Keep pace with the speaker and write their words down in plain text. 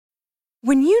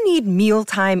When you need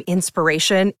mealtime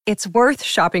inspiration, it's worth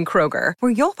shopping Kroger,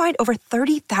 where you'll find over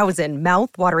 30,000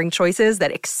 mouth-watering choices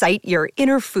that excite your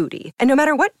inner foodie. And no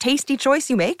matter what tasty choice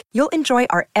you make, you'll enjoy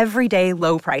our everyday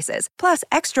low prices, plus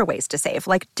extra ways to save,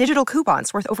 like digital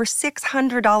coupons worth over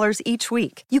 $600 each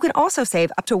week. You can also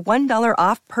save up to $1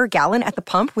 off per gallon at the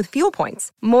pump with fuel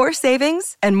points. More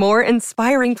savings and more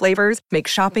inspiring flavors make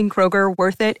shopping Kroger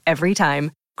worth it every time.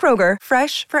 Kroger,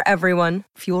 fresh for everyone.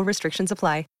 Fuel restrictions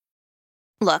apply.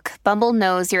 Look, Bumble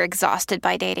knows you're exhausted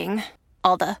by dating.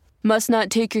 All the, must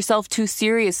not take yourself too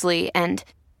seriously, and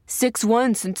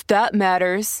 6'1" since that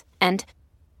matters, and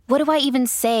what do I even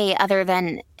say other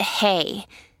than, hey?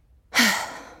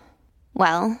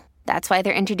 Well, that's why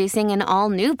they're introducing an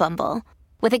all-new Bumble,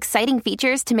 with exciting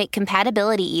features to make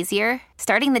compatibility easier,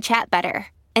 starting the chat better,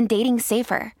 and dating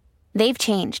safer. They've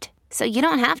changed, so you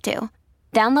don't have to.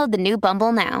 Download the new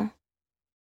Bumble now.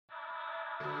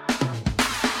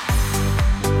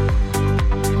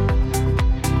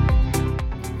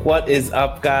 What is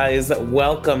up, guys?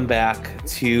 Welcome back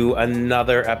to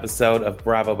another episode of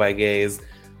Bravo by Gays.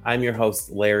 I'm your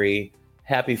host, Larry.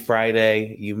 Happy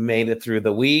Friday. You made it through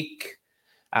the week.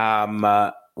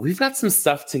 We've got some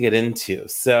stuff to get into.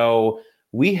 So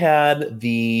we had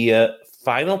the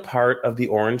final part of the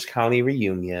Orange County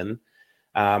reunion.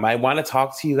 I want to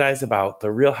talk to you guys about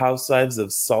the Real Housewives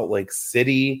of Salt Lake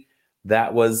City.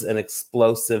 That was an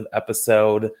explosive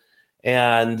episode.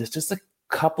 And just a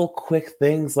couple quick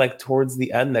things like towards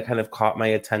the end that kind of caught my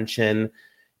attention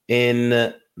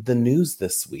in the news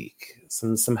this week.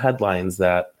 Some headlines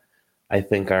that I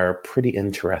think are pretty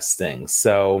interesting.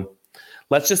 So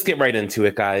let's just get right into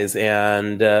it, guys,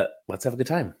 and let's have a good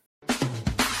time.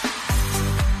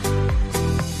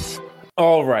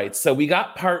 All right, so we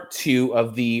got part 2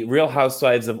 of the Real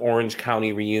Housewives of Orange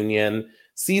County reunion.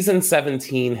 Season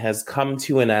 17 has come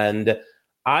to an end.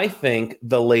 I think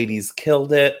the ladies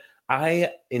killed it.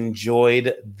 I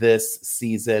enjoyed this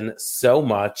season so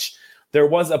much. There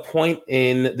was a point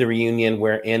in the reunion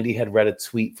where Andy had read a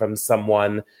tweet from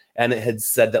someone and it had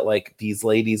said that like these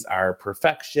ladies are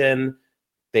perfection.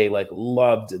 They like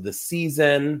loved the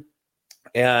season.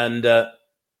 And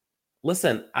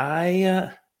listen,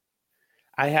 I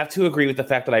have to agree with the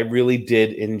fact that I really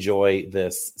did enjoy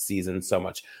this season so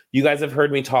much. You guys have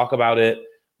heard me talk about it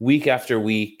week after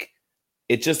week.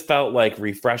 It just felt like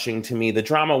refreshing to me. The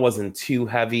drama wasn't too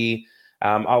heavy.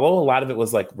 Although a lot of it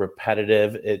was like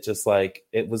repetitive, it just like,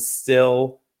 it was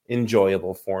still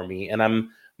enjoyable for me. And I'm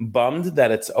bummed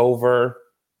that it's over.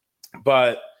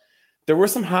 But there were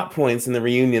some hot points in the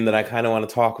reunion that I kind of want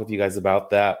to talk with you guys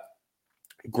about that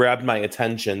grabbed my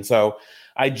attention. So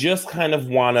I just kind of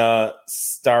want to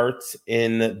start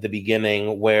in the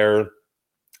beginning where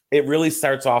it really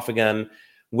starts off again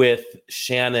with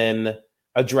Shannon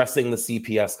addressing the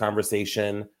CPS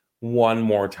conversation one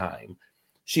more time.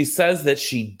 She says that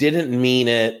she didn't mean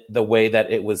it the way that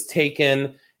it was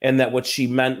taken, and that what she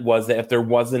meant was that if there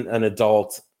wasn't an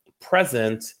adult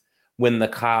present when the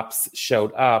cops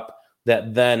showed up,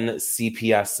 that then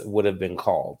CPS would have been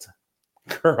called.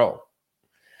 Girl,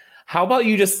 how about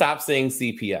you just stop saying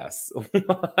CPS?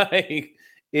 Like,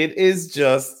 it is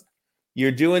just, you're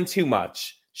doing too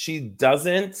much. She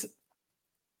doesn't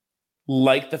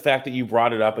like the fact that you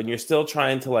brought it up, and you're still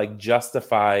trying to like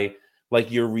justify like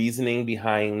your reasoning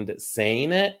behind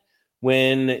saying it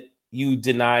when you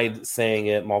denied saying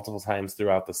it multiple times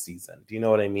throughout the season. Do you know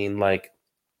what I mean? Like,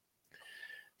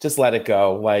 just let it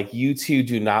go. Like, you two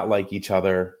do not like each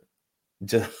other.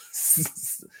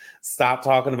 Just stop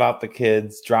talking about the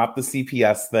kids, drop the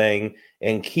CPS thing,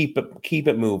 and keep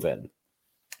it moving.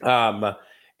 And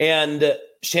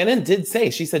Shannon did say,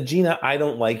 she said, Gina, I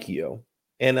don't like you.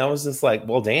 And I was just like,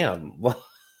 well, damn.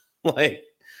 Like,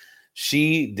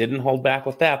 she didn't hold back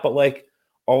with that. But like,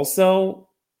 also,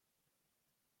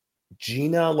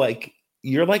 Gina, like,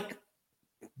 you're like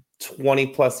 20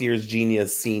 plus years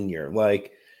Gina's senior.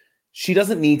 Like, she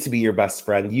doesn't need to be your best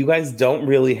friend. You guys don't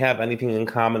really have anything in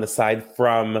common aside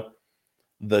from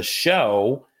the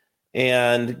show.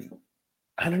 And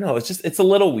I don't know, it's a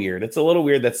little weird. It's a little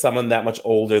weird that someone that much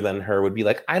older than her would be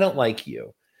like, I don't like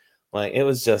you. Like, it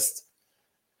was just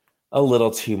a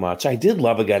little too much. I did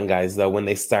love again, guys, though, when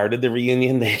they started the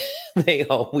reunion, they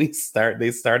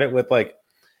started with like,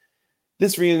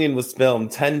 this reunion was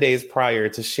filmed 10 days prior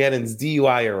to Shannon's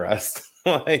DUI arrest.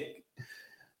 Like,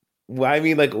 I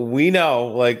mean, like, we know,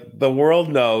 like, the world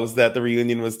knows that the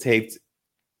reunion was taped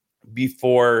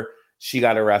before she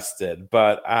got arrested.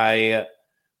 But I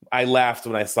laughed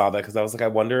when I saw that, because I was like, I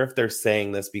wonder if they're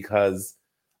saying this because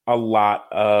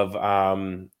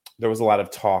there was a lot of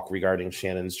talk regarding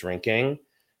Shannon's drinking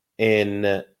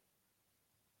in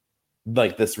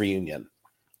like this reunion.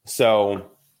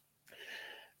 So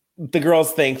the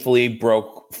girls thankfully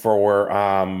broke for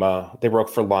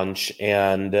lunch,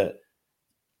 and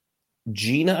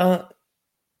Gina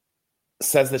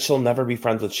says that she'll never be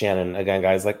friends with Shannon again,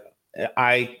 guys. Like,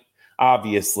 I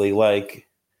obviously, like,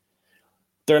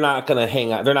 they're not going to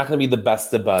hang out. They're not going to be the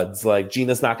best of buds. Like,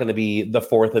 Gina's not going to be the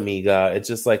fourth amiga. It's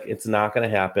just like, it's not going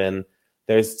to happen.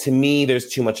 There's too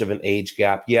much of an age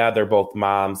gap. Yeah, they're both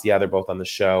moms. Yeah, they're both on the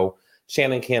show.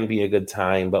 Shannon can be a good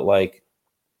time, but like,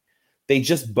 they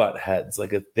just butt heads.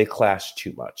 Like, they clash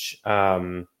too much.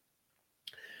 And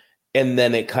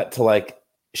then it cut to like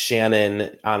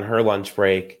Shannon on her lunch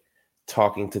break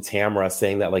talking to Tamra,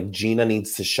 saying that like Gina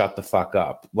needs to shut the fuck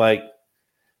up. Like,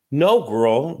 no,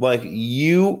 girl, like,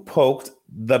 you poked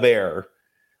the bear.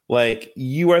 Like,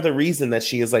 you are the reason that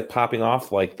she is like popping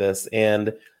off like this.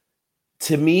 And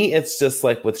to me, it's just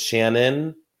like with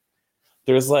Shannon,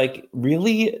 there's like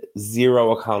really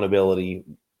zero accountability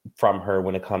from her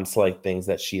when it comes to like things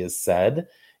that she has said.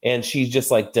 And she just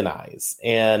like denies.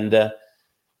 And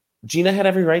Gina had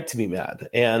every right to be mad.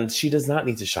 And she does not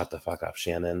need to shut the fuck up,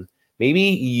 Shannon. Maybe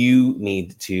you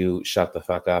need to shut the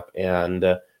fuck up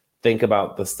and think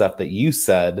about the stuff that you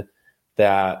said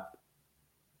that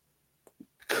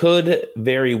could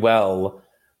very well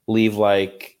be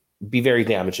very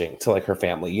damaging to like her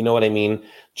family. You know what I mean?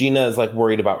 Gina is like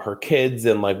worried about her kids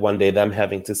and like one day them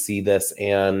having to see this.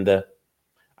 And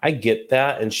I get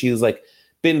that. And she's like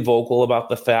been vocal about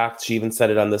the fact. She even said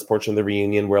it on this portion of the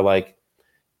reunion where like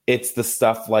it's the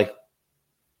stuff like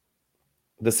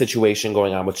the situation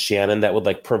going on with Shannon that would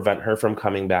like prevent her from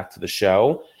coming back to the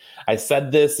show. I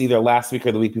said this either last week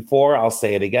or the week before. I'll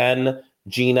say it again.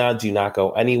 Gina, do not go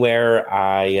anywhere.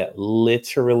 I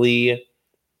literally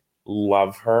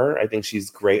love her. I think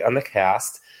she's great on the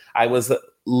cast. I was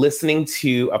listening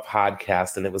to a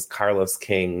podcast and it was Carlos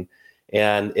King,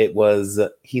 and it was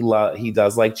he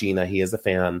does like Gina. He is a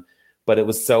fan, but it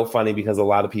was so funny because a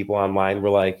lot of people online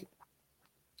were like,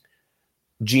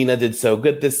 Gina did so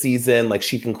good this season. Like,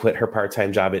 she can quit her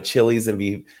part-time job at Chili's and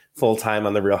be full-time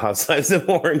on the Real Housewives of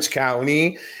Orange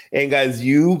County. And guys,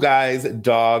 you guys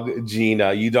dog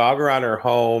Gina. You dog her on her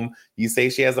home. You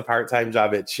say she has a part-time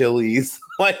job at Chili's.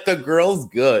 Like, the girl's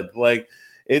good. Like,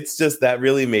 it's just, that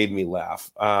really made me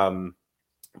laugh.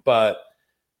 But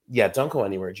yeah, don't go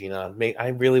anywhere, Gina. I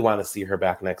really want to see her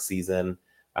back next season.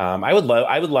 I would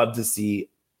love to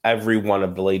see every one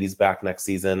of the ladies back next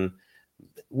season,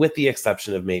 with the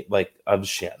exception of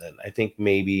Shannon. I think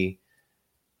maybe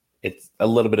it's a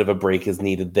little bit of a break is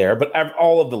needed there. But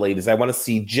all of the ladies, I want to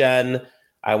see Jen.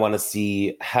 I want to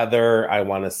see Heather. I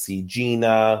want to see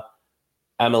Gina,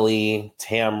 Emily,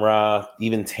 Tamra,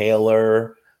 even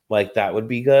Taylor. Like, that would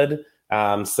be good.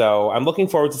 So I'm looking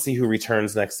forward to see who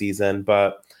returns next season.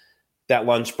 But that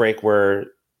lunch break where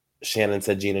Shannon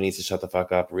said Gina needs to shut the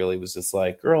fuck up really was just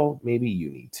like, girl, maybe you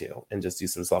need to, and just do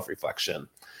some self-reflection.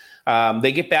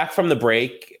 They get back from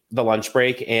the lunch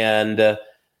break, and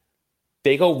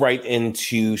they go right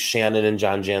into Shannon and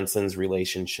John Jansen's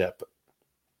relationship.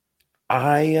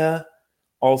 I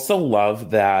also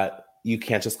love that you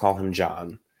can't just call him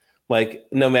John. Like,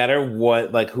 no matter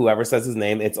what, like, whoever says his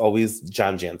name, it's always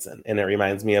John Jansen. And it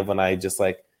reminds me of when I just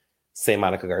like say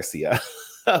Monica Garcia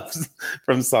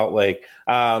from Salt Lake.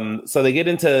 So they get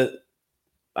into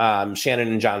Shannon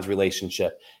and John's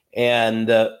relationship,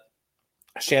 and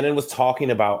Shannon was talking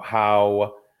about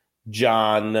how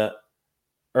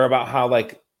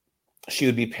like she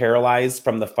would be paralyzed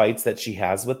from the fights that she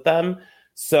has with them.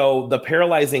 So the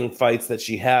paralyzing fights that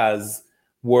she has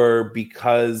were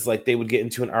because like they would get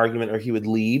into an argument or he would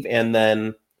leave and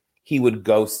then he would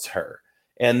ghost her.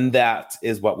 And that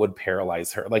is what would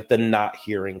paralyze her. Like, the not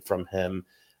hearing from him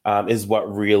is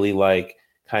what really like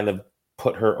kind of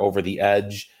put her over the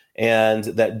edge. And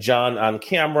that John on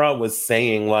camera was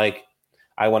saying like,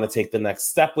 I want to take the next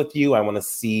step with you. I want to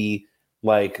see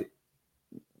like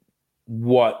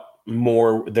what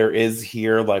more there is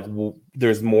here. Like,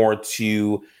 there's more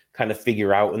to kind of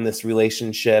figure out in this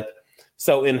relationship.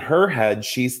 So in her head,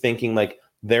 she's thinking like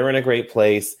they're in a great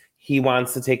place. He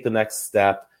wants to take the next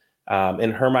step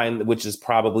in her mind, which is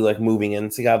probably like moving in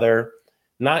together,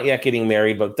 not yet getting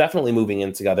married, but definitely moving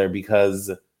in together,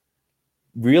 because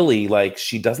really like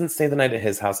she doesn't stay the night at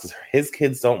his house because his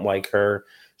kids don't like her.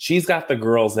 She's got the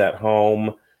girls at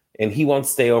home and he won't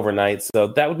stay overnight. So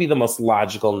that would be the most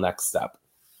logical next step.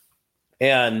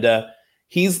 And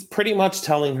he's pretty much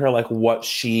telling her like what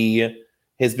she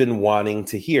has been wanting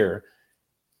to hear.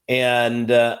 And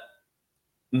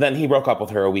then he broke up with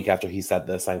her a week after he said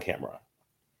this on camera.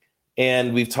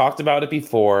 And we've talked about it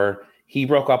before. He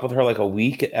broke up with her like a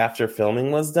week after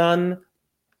filming was done.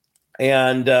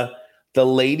 And the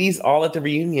ladies all at the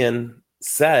reunion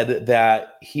said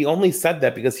that he only said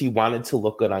that because he wanted to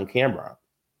look good on camera,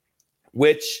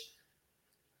 which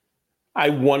I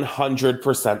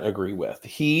 100% agree with.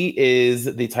 He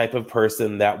is the type of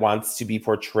person that wants to be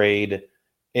portrayed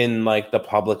in like the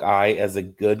public eye as a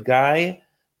good guy,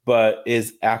 but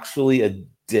is actually a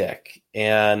dick.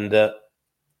 And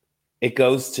it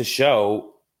goes to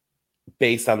show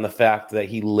based on the fact that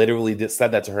he literally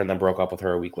said that to her and then broke up with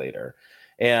her a week later.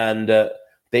 And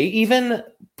they even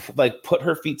like put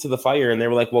her feet to the fire and they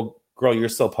were like, well, girl, you're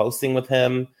still posting with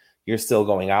him. You're still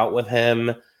going out with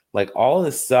him. Like all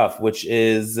this stuff, which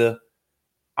is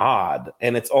odd.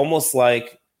 And it's almost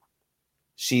like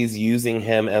she's using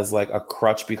him as like a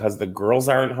crutch because the girls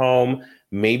aren't home.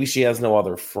 Maybe she has no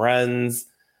other friends.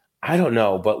 I don't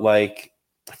know. But like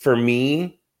for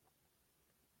me,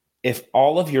 if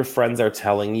all of your friends are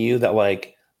telling you that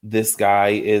like this guy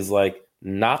is like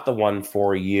not the one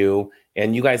for you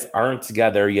and you guys aren't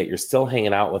together, yet you're still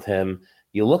hanging out with him,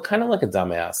 you look kind of like a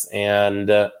dumbass.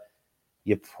 And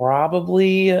you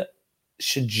probably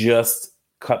should just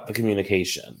cut the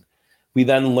communication. We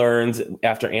then learned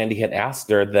after Andy had asked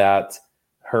her that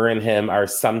her and him are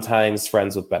sometimes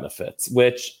friends with benefits,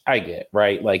 which I get,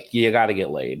 right? Like you got to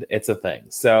get laid. It's a thing.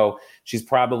 So she's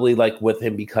probably like with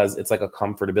him because it's like a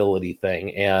comfortability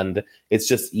thing and it's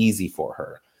just easy for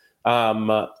her.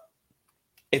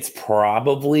 It's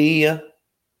probably, oh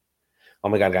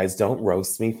my God, guys, don't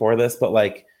roast me for this, but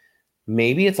like,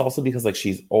 maybe it's also because like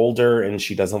she's older and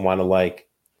she doesn't want to like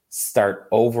start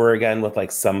over again with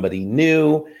like somebody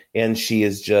new. And she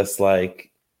is just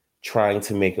like trying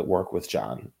to make it work with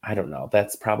John. I don't know.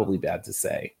 That's probably bad to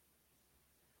say.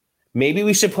 Maybe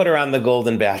we should put her on the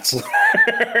Golden Bachelor.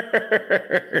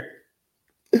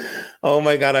 Oh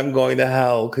my God, I'm going to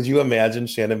hell. Could you imagine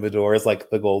Shannon Beador as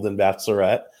like the Golden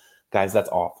Bachelorette? Guys, that's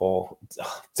awful.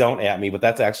 Don't at me, but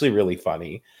that's actually really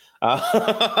funny.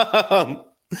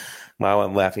 Wow,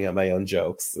 I'm laughing at my own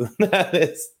jokes.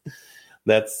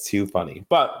 That's too funny.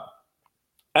 But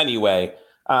anyway,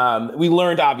 we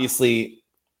learned obviously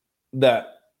that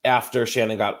after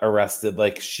Shannon got arrested,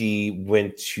 like she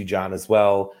went to John as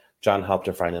well. John helped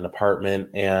her find an apartment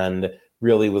and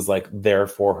really was like there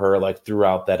for her like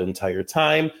throughout that entire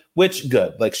time, which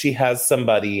good. Like she has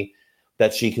somebody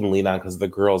that she can lean on because the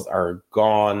girls are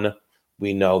gone.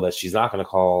 We know that she's not going to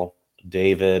call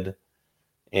David.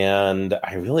 And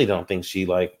I really don't think she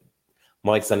like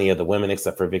likes any of the women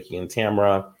except for Vicky and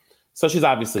Tamra. So she's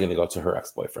obviously going to go to her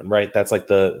ex-boyfriend, right? That's like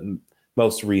the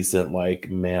most recent like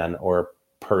man or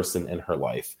person in her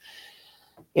life.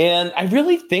 And I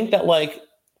really think that like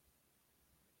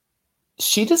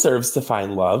she deserves to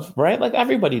find love, right? Like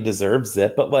everybody deserves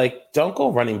it, but like don't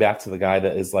go running back to the guy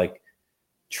that is like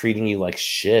treating you like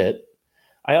shit.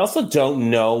 I also don't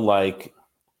know like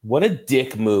what a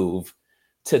dick move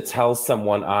to tell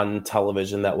someone on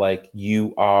television that like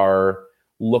you are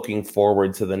looking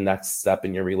forward to the next step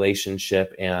in your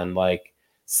relationship and like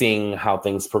seeing how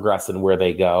things progress and where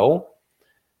they go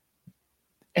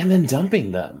and then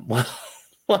dumping them.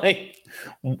 Like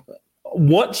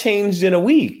what changed in a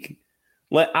week?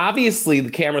 Like obviously the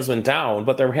cameras went down,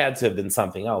 but there had to have been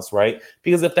something else, right?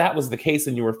 Because if that was the case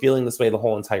and you were feeling this way the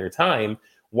whole entire time,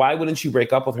 why wouldn't you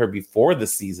break up with her before the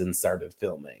season started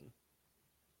filming?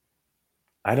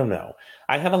 I don't know.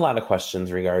 I have a lot of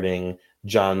questions regarding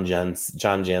John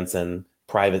Jansen,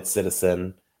 private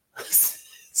citizen,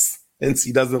 since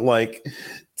he doesn't like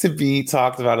to be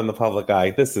talked about in the public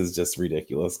eye. This is just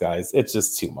ridiculous, guys. It's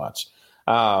just too much.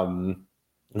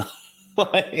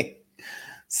 Like,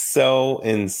 so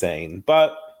insane.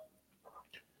 But,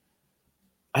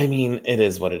 I mean, it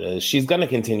is what it is. She's going to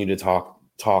continue to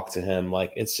talk to him.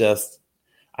 Like, it's just,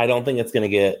 I don't think it's going to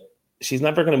get, she's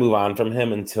never going to move on from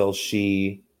him until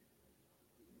she,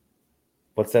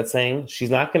 what's that saying? She's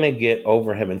not going to get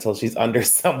over him until she's under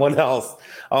someone else.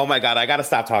 Oh my God, I got to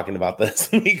stop talking about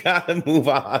this. We got to move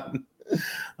on.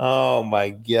 Oh my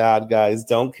God, guys,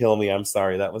 don't kill me. I'm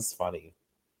sorry. That was funny.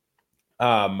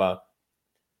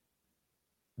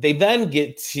 They then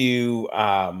get to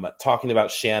talking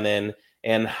about Shannon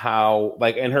and how,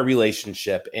 like, in her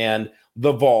relationship and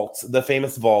the vault, the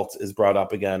famous vault is brought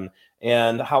up again,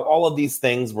 and how all of these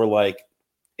things were like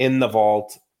in the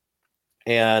vault.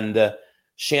 And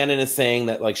Shannon is saying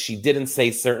that like she didn't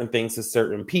say certain things to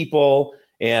certain people.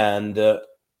 And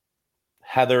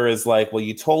Heather is like, well,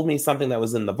 you told me something that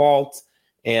was in the vault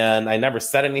and I never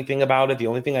said anything about it. The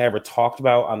only thing I ever talked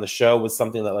about on the show was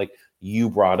something that like you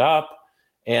brought up.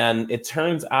 And it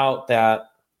turns out that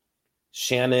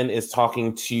Shannon is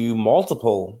talking to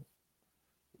multiple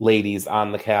ladies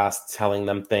on the cast, telling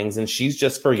them things, and she's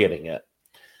just forgetting it.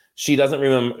 she doesn't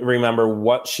remember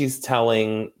what she's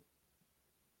telling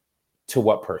to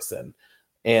what person.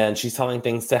 And she's telling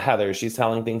things to Heather. She's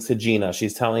telling things to Gina.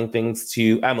 She's telling things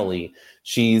to Emily.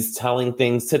 She's telling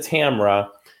things to Tamra.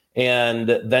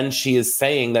 And then she is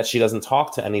saying that she doesn't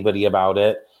talk to anybody about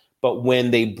it. But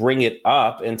when they bring it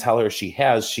up and tell her she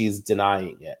has, she's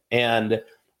denying it. And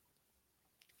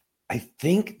I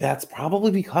think that's probably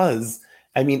because,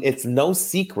 I mean, it's no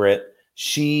secret.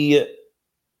 She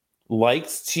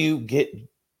likes to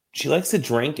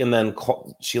drink and then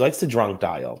she likes to drunk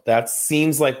dial. That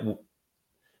seems like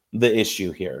the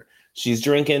issue here. She's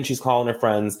drinking, she's calling her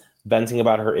friends, venting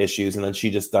about her issues, and then she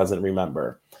just doesn't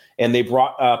remember. And they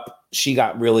brought up, she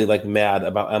got really like mad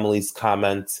about Emily's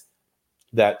comment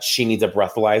that she needs a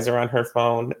breathalyzer on her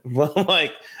phone.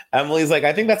 Like, Emily's like,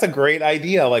 I think that's a great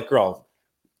idea. Like, girl,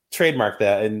 trademark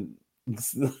that and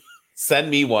send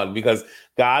me one, because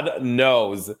God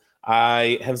knows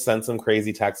I have sent some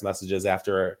crazy text messages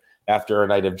after a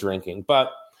night of drinking. But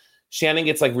Shannon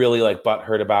gets like really like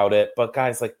butthurt about it. But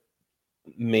guys, like,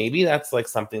 maybe that's like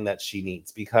something that she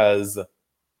needs, because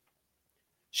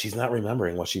she's not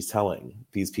remembering what she's telling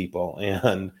these people.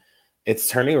 And it's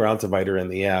turning around to bite her in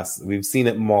the ass. We've seen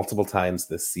it multiple times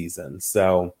this season.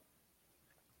 So,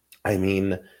 I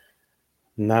mean,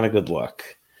 not a good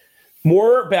look.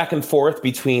 More back and forth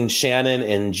between Shannon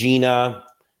and Gina.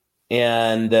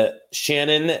 And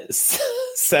Shannon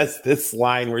says this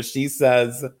line where she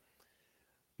says,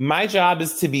 my job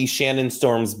is to be Shannon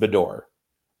Storm's Bedore.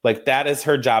 Like, that is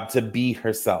her job, to be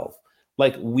herself.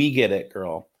 Like, we get it,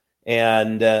 girl.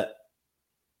 And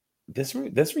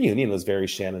this reunion was very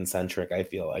Shannon centric. I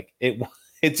feel like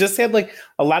it just had like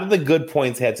a lot of the good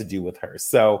points had to do with her.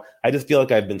 So I just feel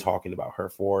like I've been talking about her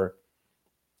for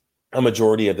a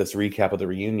majority of this recap of the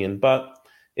reunion, but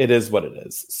it is what it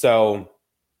is. So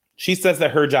she says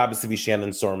that her job is to be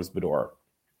Shannon Storm's Bedore.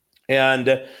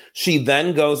 And she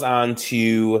then goes on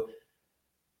to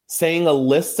saying a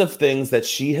list of things that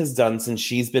she has done since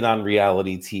she's been on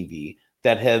reality TV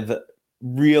that have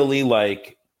really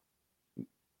like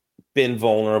been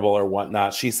vulnerable or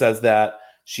whatnot. She says that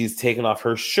she's taken off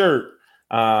her shirt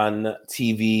on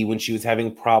TV when she was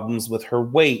having problems with her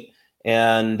weight.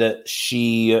 And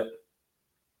she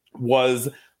was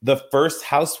the first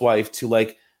housewife to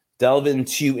like delve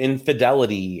into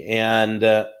infidelity. And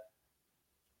I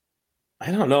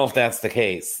don't know if that's the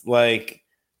case. Like,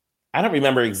 I don't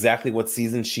remember exactly what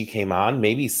season she came on,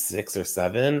 maybe 6 or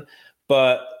 7,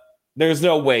 but there's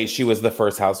no way she was the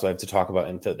first housewife to talk about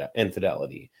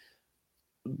infidelity.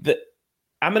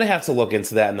 I'm going to have to look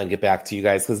into that and then get back to you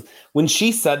guys, because when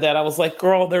she said that, I was like,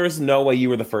 girl, there is no way you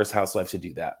were the first housewife to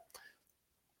do that.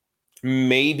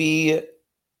 Maybe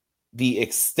the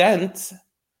extent,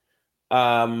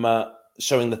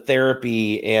 showing the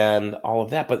therapy and all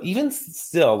of that, but even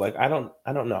still, like, I don't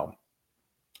know.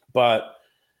 But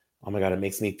oh my God, it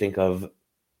makes me think of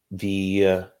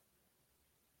the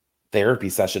therapy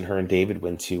session her and David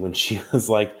went to when she was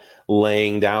like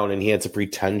laying down and he had to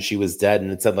pretend she was dead,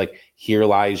 and it said like, here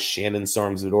lies Shannon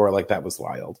Storm's Bedore. Like, that was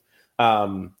wild.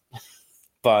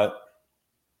 But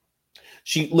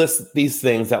she lists these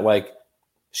things that like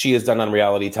she has done on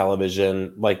reality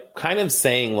television, like kind of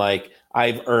saying like,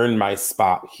 I've earned my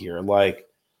spot here. Like,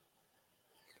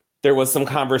 there was some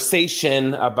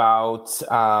conversation about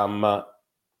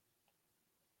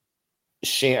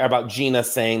Gina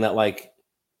saying that like,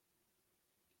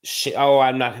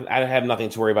 I have nothing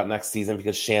to worry about next season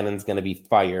because Shannon's going to be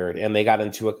fired. And they got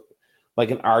into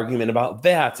an argument about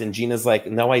that. And Gina's like,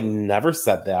 no, I never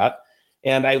said that.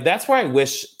 And that's why I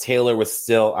wish Taylor was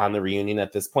still on the reunion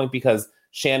at this point, because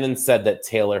Shannon said that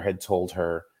Taylor had told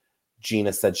her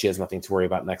Gina said she has nothing to worry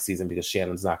about next season because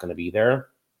Shannon's not going to be there.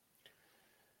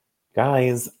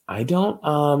 Guys, I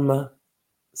don't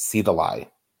see the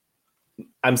lie.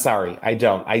 I'm sorry. I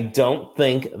don't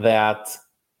think that.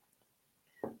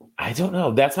 I don't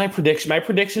know. That's my prediction. My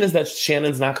prediction is that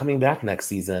Shannon's not coming back next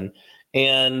season.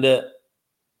 And I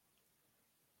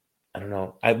don't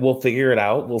know. We'll figure it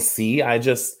out. We'll see. I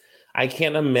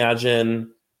can't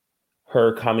imagine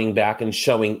her coming back and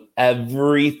showing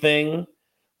everything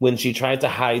when she tried to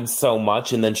hide so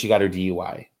much and then she got her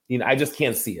DUI. You know, I just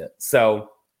can't see it.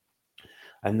 So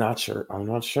I'm not sure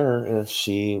if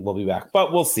she will be back,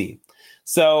 but we'll see.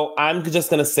 So I'm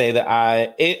just going to say that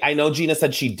I know Gina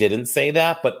said she didn't say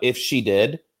that, but if she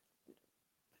did,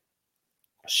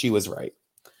 she was right.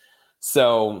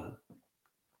 So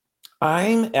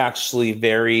I'm actually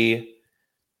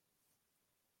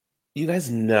you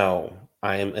guys know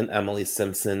I am an Emily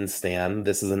Simpson stan.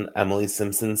 This is an Emily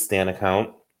Simpson stan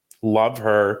account. Love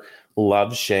her.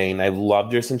 Love Shane. I've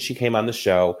loved her since she came on the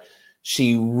show.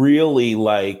 she really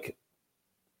like,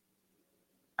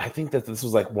 I think that this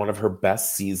was like one of her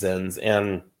best seasons.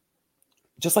 And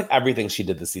just like everything she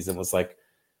did this season was like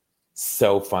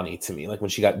so funny to me. Like when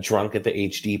she got drunk at the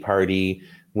HD party,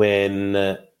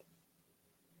 when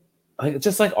like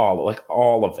just like all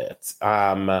of it.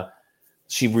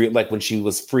 Like when she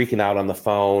was freaking out on the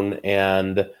phone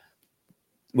and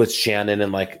with Shannon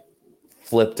and like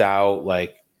flipped out,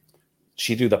 like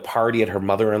she threw the party at her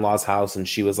mother-in-law's house and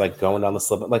she was like going down the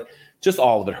slip, like just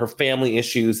all of it, her family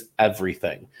issues,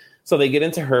 everything. So they get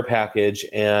into her package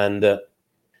and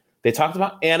they talked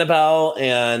about Annabelle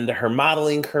and her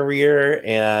modeling career.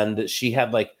 And she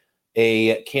had like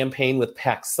a campaign with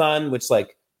PacSun, which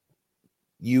like,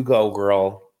 you go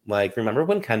girl. Like, remember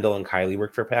when Kendall and Kylie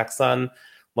worked for PacSun?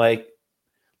 Like,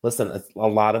 listen, a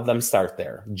lot of them start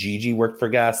there. Gigi worked for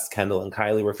Guess, Kendall and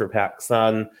Kylie worked for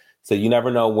PacSun. So you never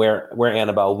know where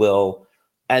Annabelle will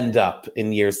end up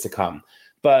in years to come.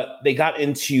 But they got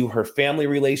into her family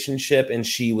relationship and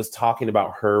she was talking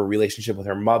about her relationship with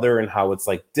her mother and how it's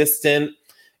like distant.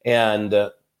 And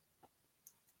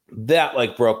that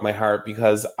like broke my heart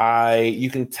because you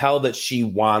can tell that she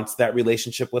wants that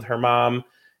relationship with her mom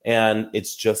and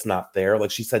it's just not there.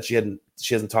 Like she said, she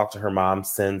hasn't talked to her mom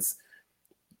since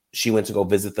she went to go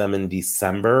visit them in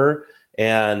December.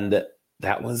 And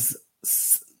that was,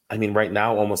 I mean, right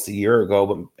now, almost a year ago,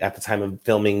 but at the time of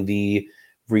filming the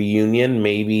reunion,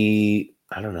 maybe,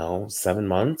 I don't know, 7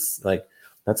 months. Like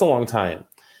that's a long time.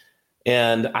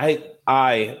 And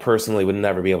I personally would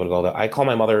never be able to go there. I call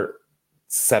my mother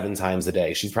 7 times a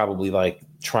day. She's probably like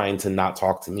trying to not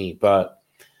talk to me, but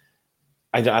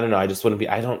I don't know. I just wouldn't be,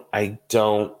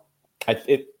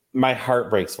 my heart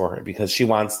breaks for her because she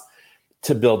wants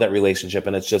to build that relationship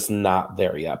and it's just not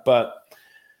there yet. But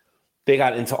they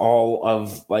got into all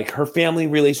of like her family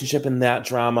relationship and that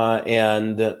drama.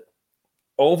 And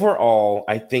overall,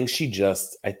 I think she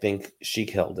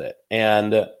killed it.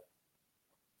 And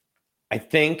I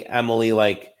think Emily,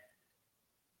 like,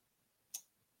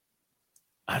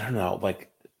 I don't know,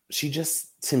 like she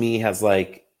just, to me, has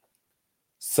like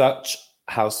such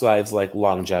Housewives like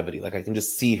longevity. Like I can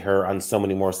just see her on so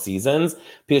many more seasons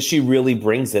because she really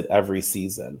brings it every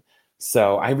season.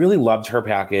 So I really loved her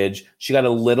package. She got a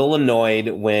little annoyed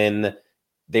when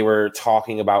they were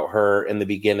talking about her in the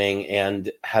beginning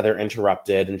and Heather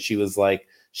interrupted and she was like,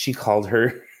 she called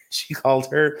her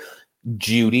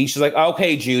Judy. She's like,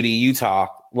 okay, Judy, you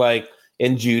talk. Like,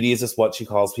 and Judy is just what she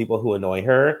calls people who annoy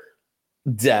her.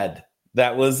 Dead.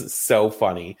 That was so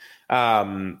funny.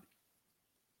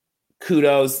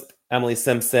 Kudos, Emily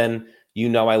Simpson. You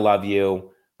know I love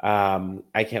you.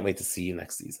 I can't wait to see you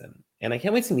next season. And I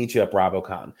can't wait to meet you at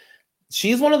BravoCon.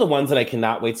 She's one of the ones that I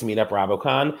cannot wait to meet at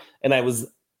BravoCon. And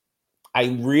I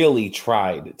really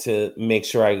tried to make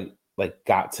sure I like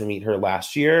got to meet her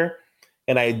last year.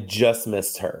 And I just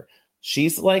missed her.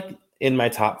 She's like in my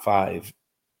top 5,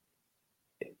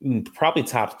 probably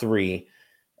top 3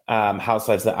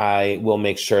 housewives that I will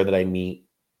make sure that I meet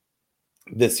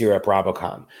this year at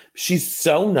BravoCon. She's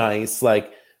so nice.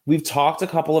 Like we've talked a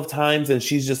couple of times and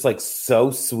she's just like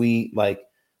so sweet. Like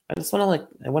I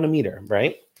want to meet her.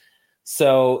 Right.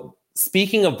 So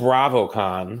speaking of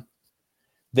BravoCon,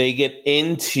 they get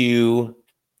into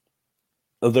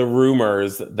the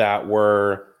rumors that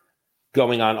were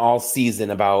going on all season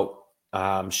about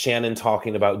Shannon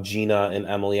talking about Gina and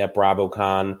Emily at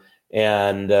BravoCon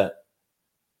and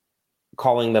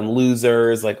calling them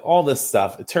losers, like all this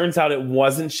stuff. It turns out it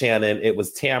wasn't Shannon, it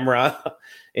was Tamra.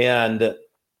 And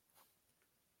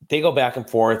they go back and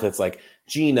forth. It's like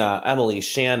Gina, Emily,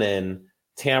 Shannon,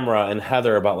 Tamra, and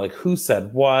Heather about like who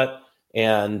said what.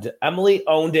 And Emily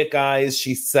owned it, guys.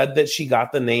 She said that she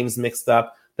got the names mixed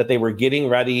up, that they were getting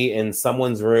ready in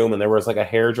someone's room and there was like a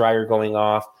hairdryer going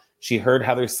off. She heard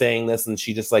Heather saying this and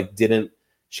she just like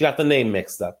she got the name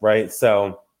mixed up, right?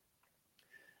 So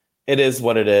it is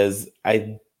what it is.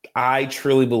 I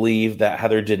truly believe that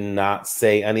Heather did not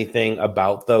say anything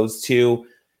about those two.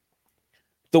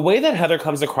 The way that Heather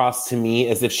comes across to me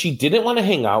is if she didn't want to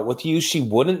hang out with you, she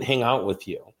wouldn't hang out with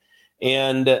you.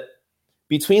 And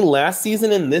between last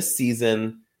season and this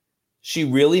season, she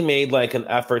really made like an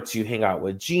effort to hang out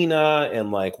with Gina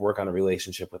and like work on a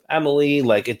relationship with Emily.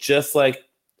 Like it just like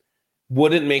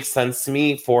wouldn't make sense to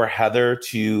me for Heather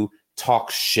to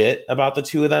talk shit about the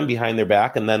two of them behind their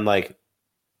back and then like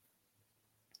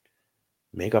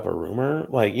make up a rumor.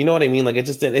 Like, you know what I mean? Like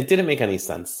it didn't make any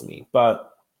sense to me,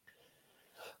 but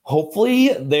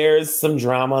hopefully there's some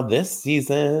drama this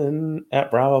season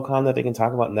at BravoCon that they can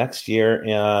talk about next year.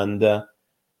 And the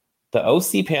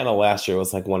OC panel last year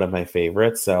was like one of my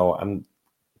favorites. So I'm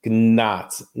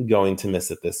not going to miss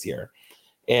it this year.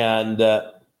 And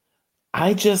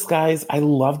guys, I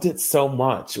loved it so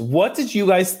much. What did you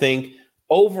guys think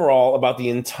overall about the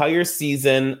entire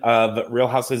season of Real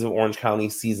Housewives of Orange County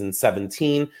season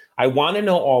 17? I want to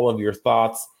know all of your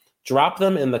thoughts. Drop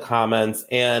them in the comments.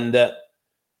 And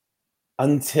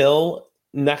until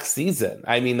next season,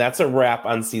 I mean, that's a wrap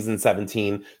on season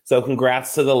 17. So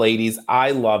congrats to the ladies.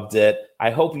 I loved it.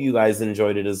 I hope you guys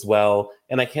enjoyed it as well.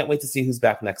 And I can't wait to see who's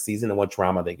back next season and what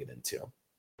drama they get into.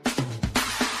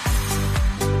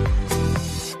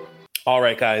 All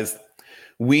right, guys,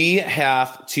 we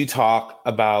have to talk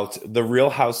about the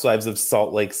Real Housewives of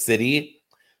Salt Lake City.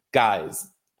 Guys,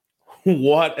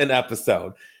 what an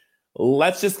episode.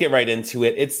 Let's just get right into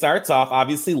it. It starts off,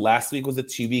 obviously, last week was a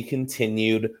to be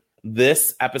continued.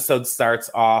 This episode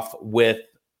starts off with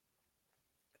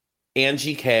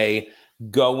Angie K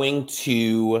going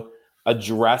to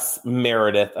address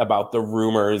Meredith about the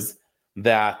rumors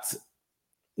that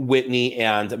Whitney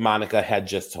and Monica had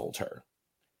just told her.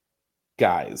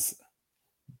 Guys,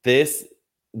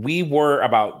 we were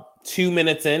about 2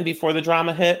 minutes in before the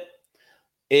drama hit.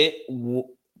 It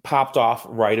popped off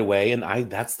right away.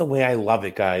 And that's the way I love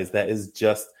it, guys. That is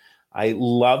just, I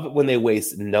love when they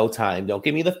waste no time. Don't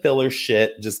give me the filler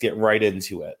shit. Just get right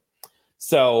into it.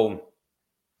 So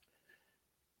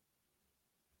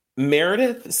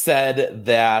Meredith said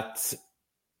that,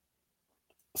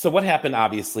 so what happened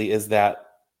obviously is that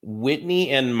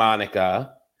Whitney and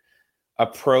Monica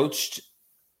approached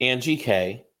Angie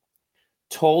K,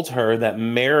 told her that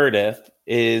Meredith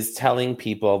is telling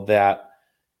people that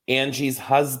Angie's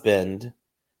husband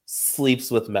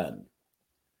sleeps with men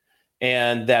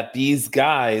and that these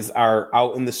guys are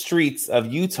out in the streets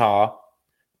of Utah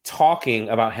talking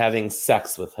about having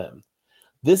sex with him.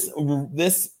 This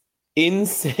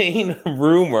insane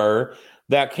rumor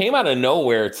that came out of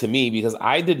nowhere to me because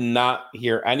I did not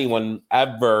hear anyone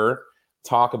ever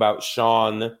talk about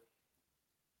Sean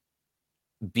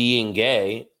being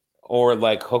gay or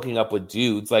like hooking up with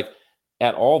dudes like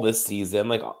at all this season.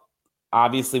 Like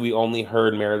obviously we only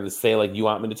heard Meredith say like, you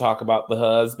want me to talk about the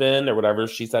husband or whatever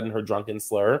she said in her drunken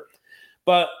slur.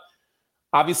 But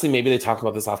obviously maybe they talked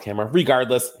about this off camera.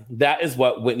 Regardless, that is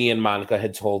what Whitney and Monica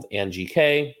had told Angie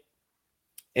K.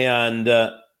 And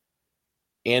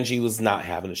Angie was not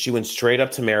having it. She went straight up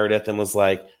to Meredith and was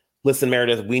like, listen,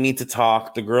 Meredith, we need to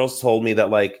talk. The girls told me that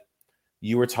like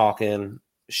you were talking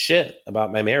shit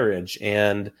about my marriage.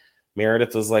 And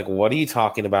Meredith was like, what are you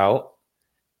talking about?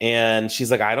 And she's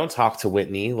like, I don't talk to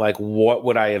Whitney. Like, what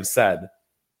would I have said?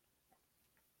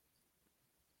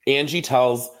 Angie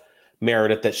tells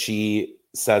Meredith that she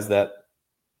says that,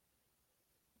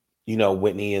 you know,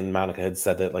 Whitney and Monica had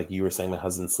said that, like, you were saying my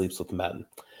husband sleeps with men.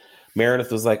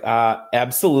 Meredith was like,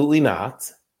 absolutely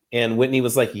not. And Whitney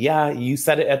was like, yeah, you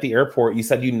said it at the airport. You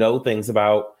said you know things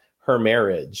about her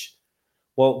marriage.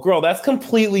 Well, girl, that's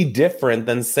completely different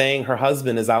than saying her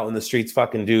husband is out in the streets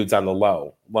fucking dudes on the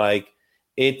low. Like,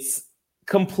 it's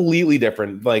completely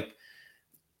different. Like,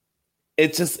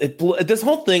 it's just, this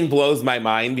whole thing blows my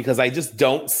mind because I just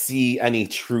don't see any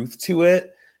truth to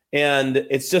it. And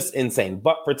it's just insane.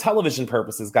 But for television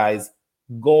purposes, guys,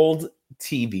 gold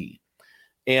TV.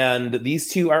 And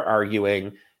these two are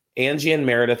arguing. Angie and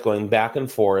Meredith going back and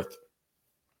forth.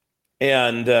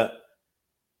 And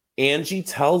Angie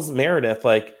tells Meredith,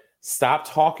 like, stop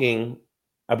talking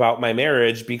about my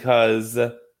marriage because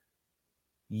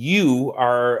you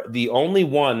are the only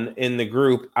one in the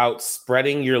group out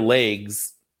spreading your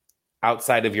legs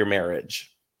outside of your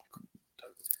marriage.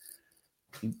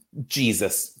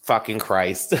 Jesus fucking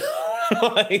Christ.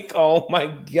 Like, oh my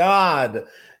God.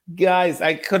 Guys,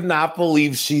 I could not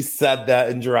believe she said that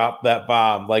and dropped that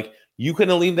bomb. Like, you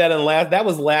couldn't leave that in that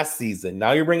was last season.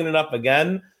 Now you're bringing it up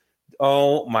again.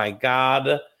 Oh my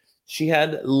God. She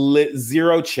had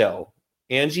zero chill.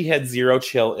 Angie had zero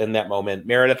chill in that moment.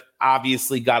 Meredith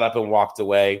obviously got up and walked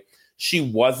away. She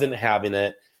wasn't having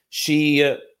it.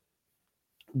 She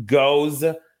goes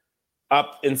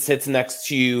up and sits next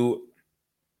to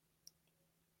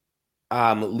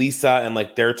Lisa, and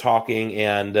like they're talking,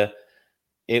 and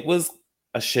it was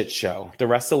a shit show. The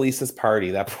rest of Lisa's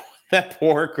party, that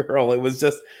poor girl, it was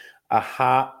just a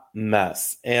hot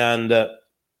mess. And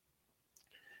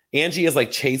Angie is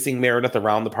like chasing Meredith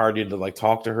around the party to like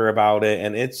talk to her about it.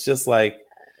 And it's just like,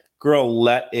 girl,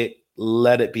 let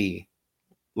it be.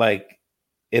 Like,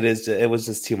 it was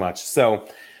just too much. So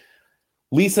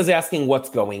Lisa's asking what's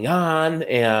going on.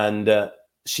 And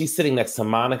she's sitting next to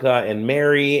Monica and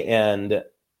Mary. And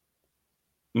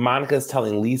Monica's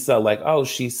telling Lisa, like, oh,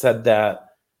 she said that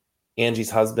Angie's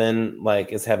husband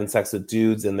like is having sex with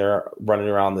dudes and they're running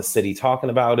around the city talking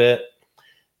about it.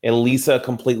 And Lisa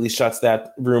completely shuts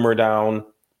that rumor down.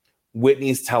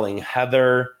 Whitney's telling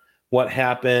Heather what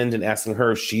happened and asking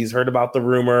her if she's heard about the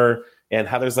rumor. And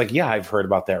Heather's like, yeah, I've heard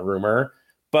about that rumor.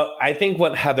 But I think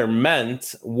what Heather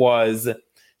meant was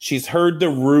she's heard the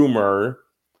rumor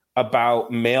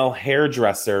about male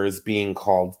hairdressers being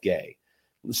called gay.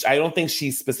 I don't think she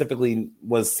specifically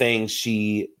was saying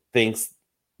she thinks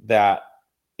that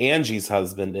Angie's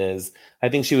husband is. I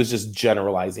think she was just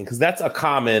generalizing, because that's a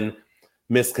common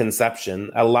misconception.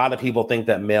 A lot of people think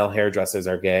that male hairdressers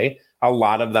are gay. A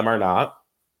lot of them are not.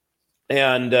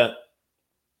 And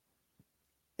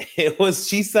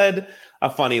she said a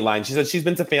funny line. She said she's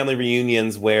been to family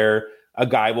reunions where a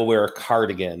guy will wear a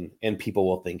cardigan and people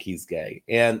will think he's gay.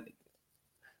 And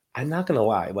I'm not going to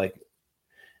lie, like,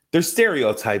 there's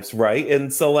stereotypes, right?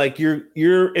 And so like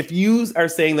if you are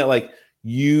saying that like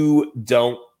you're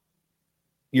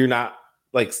not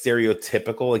like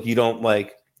stereotypical, like you don't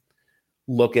like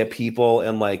look at people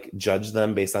and like judge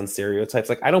them based on stereotypes,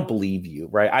 like I don't believe you,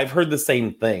 right? I've heard the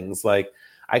same things. Like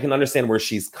I can understand where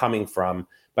she's coming from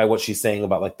by what she's saying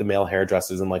about like the male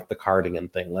hairdressers and like the cardigan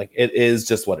thing. Like it is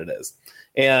just what it is.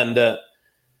 And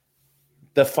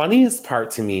the funniest part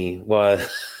to me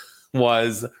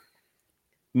was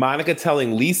Monica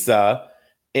telling Lisa,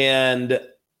 and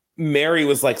Mary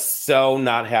was like so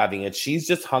not having it. She's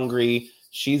just hungry.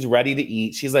 She's ready to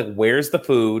eat. She's like, where's the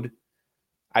food?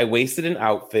 I wasted an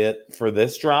outfit for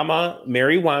this drama.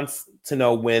 Mary wants to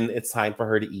know when it's time for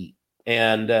her to eat.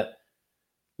 And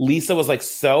Lisa was like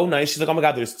so nice. She's like, oh my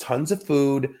God, there's tons of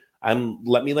food.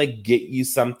 Let me like get you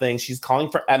something. She's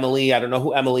calling for Emily. I don't know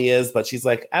who Emily is, but she's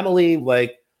like, Emily,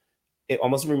 like it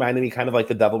almost reminded me kind of like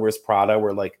the Devil Wears Prada,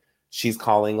 where like she's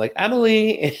calling like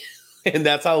Emily. And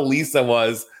that's how Lisa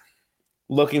was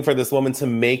looking for this woman to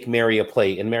make Mary a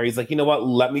plate. And Mary's like, you know what?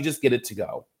 Let me just get it to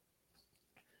go.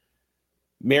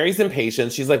 Mary's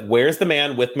impatient. She's like, where's the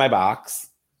man with my box?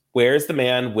 Where's the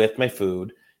man with my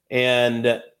food?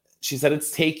 And she said, it's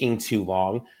taking too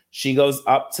long. She goes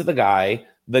up to the guy.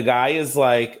 The guy is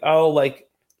like, oh, like,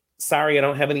 sorry, I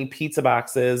don't have any pizza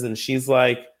boxes. And she's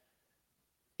like,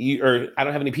 I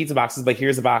don't have any pizza boxes, but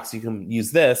here's a box. You can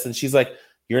use this. And she's like,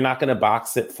 you're not going to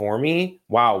box it for me?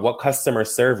 Wow, what customer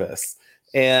service.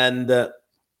 And the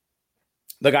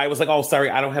guy was like, oh,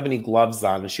 sorry, I don't have any gloves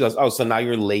on. And she goes, oh, so now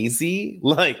you're lazy?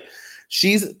 Like,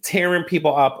 she's tearing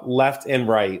people up left and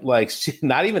right. Like,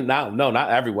 not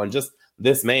everyone, just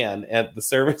this man at the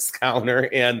service counter.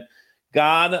 And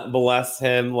God bless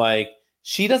him. Like,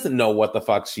 she doesn't know what the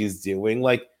fuck she's doing.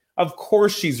 Like, of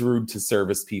course she's rude to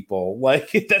service people.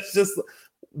 Like, that's just,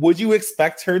 would you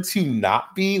expect her to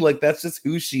not be? Like, that's just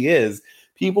who she is.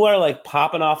 People are like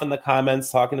popping off in the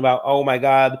comments talking about, oh my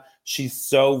God, she's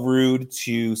so rude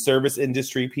to service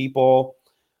industry people.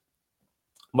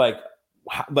 Like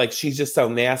she's just so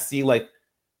nasty. Like,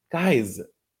 guys,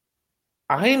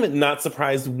 I'm not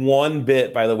surprised one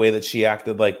bit by the way that she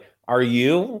acted. Like, are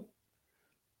you?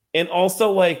 And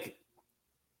also, like,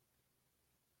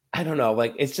 I don't know,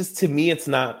 like, it's just, to me, it's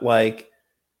not like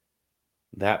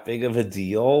that big of a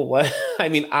deal. Like, I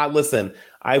mean, listen,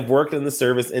 I've worked in the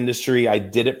service industry. I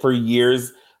did it for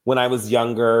years when I was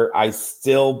younger. I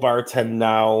still bartend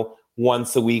now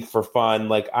once a week for fun.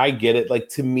 Like, I get it. Like,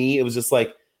 to me, it was just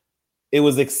like, it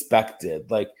was expected.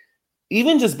 Like,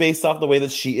 even just based off the way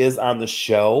that she is on the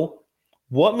show,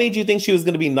 what made you think she was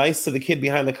going to be nice to the kid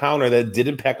behind the counter that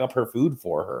didn't pack up her food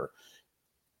for her?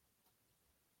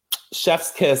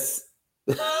 Chef's kiss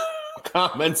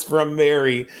comments from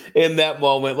Mary in that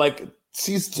moment. Like,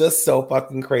 she's just so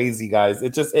fucking crazy, guys.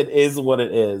 It is what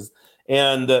it is.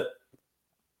 And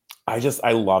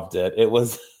I loved it. It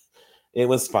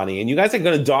was funny. And you guys are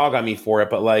going to dog on me for it.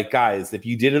 But like, guys, if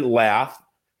you didn't laugh,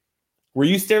 were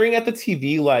you staring at the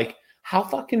TV like, how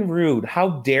fucking rude?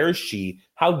 How dare she?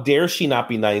 How dare she not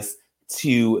be nice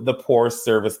to the poor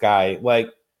service guy? Like,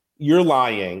 you're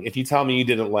lying if you tell me you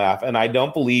didn't laugh, and I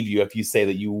don't believe you if you say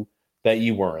that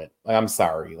you weren't. Like, I'm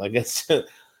sorry. Like,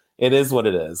 it is what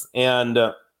it is. And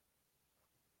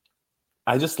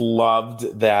I just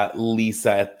loved that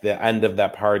Lisa at the end of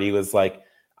that party was like,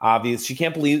 obvious. She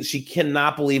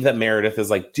cannot believe that Meredith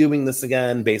is like doing this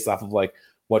again based off of like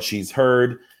what she's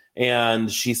heard. And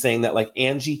she's saying that like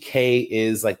Angie K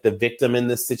is like the victim in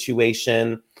this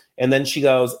situation. And then she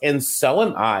goes, and so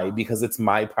am I, because it's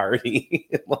my party.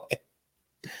 Like,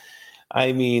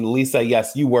 I mean, Lisa,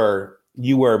 yes, you were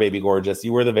baby gorgeous.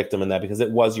 You were the victim in that because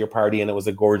it was your party and it was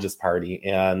a gorgeous party.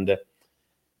 And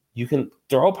you can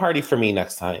throw a party for me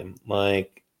next time.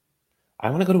 Like, I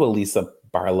want to go to a Lisa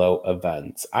Barlow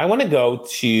event. I want to go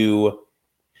to,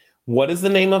 what is the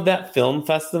name of that film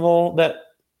festival that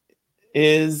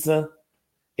is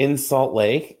in Salt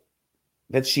Lake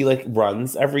that she like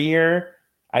runs every year?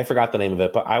 I forgot the name of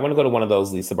it, but I want to go to one of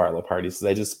those Lisa Barlow parties because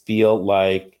I just feel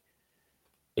like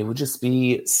it would just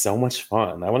be so much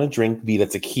fun. I want to drink Vita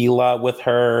tequila with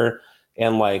her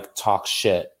and like talk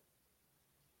shit.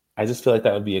 I just feel like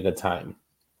that would be a good time.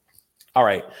 All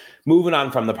right, moving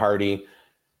on from the party.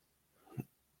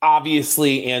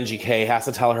 Obviously, Angie K has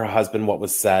to tell her husband what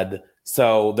was said.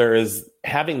 So there is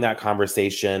having that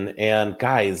conversation. And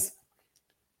guys,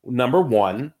 number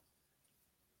one,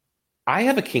 I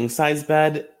have a king size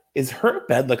bed. Is her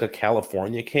bed like a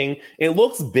California king? It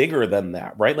looks bigger than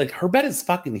that, right? Like her bed is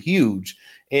fucking huge.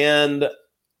 And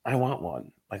I want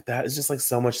one. Like that is just like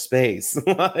so much space.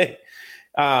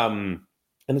 And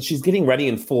she's getting ready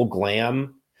in full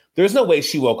glam. There's no way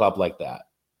she woke up like that.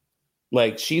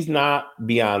 Like she's not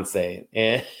Beyonce.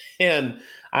 And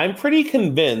I'm pretty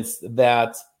convinced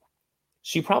that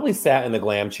she probably sat in the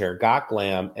glam chair, got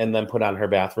glam, and then put on her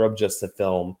bathrobe just to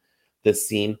film this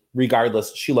scene.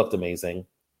 Regardless, she looked amazing.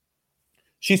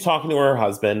 She's talking to her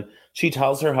husband. She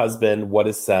tells her husband what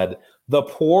is said. The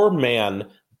poor man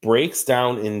breaks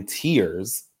down in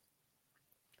tears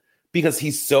because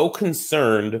he's so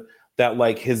concerned that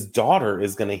like his daughter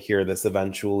is going to hear this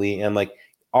eventually. And like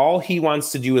all he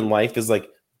wants to do in life is like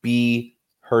be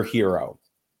her hero.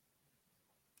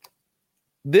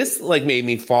 This like made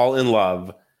me fall in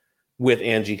love with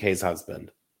Angie K's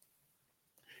husband.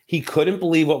 He couldn't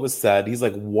believe what was said. He's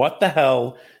like, what the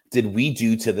hell did we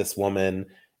do to this woman?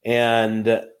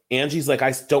 And Angie's like,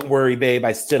 don't worry, babe.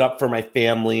 I stood up for my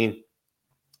family.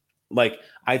 Like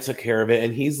I took care of it.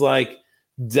 And he's like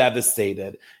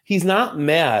devastated. He's not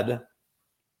mad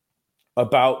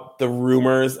about the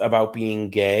rumors about being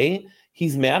gay.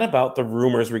 He's mad about the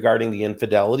rumors regarding the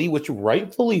infidelity, which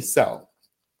rightfully so.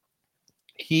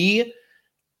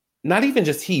 Not even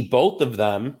just he, both of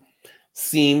them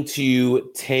seem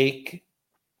to take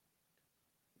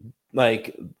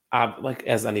like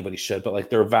as anybody should, but like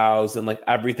their vows and like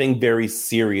everything very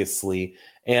seriously.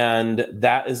 And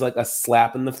that is like a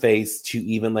slap in the face to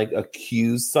even like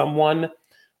accuse someone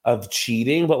of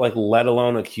cheating, but like let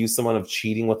alone accuse someone of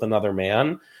cheating with another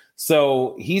man.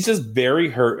 So he's just very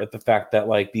hurt at the fact that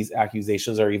like these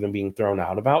accusations are even being thrown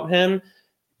out about him,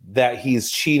 that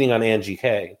he's cheating on Angie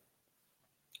K.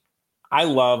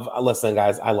 Listen,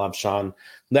 guys, I love Sean.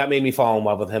 That made me fall in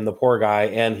love with him, the poor guy.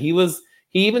 And he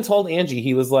even told Angie,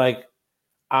 he was like,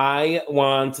 I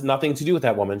want nothing to do with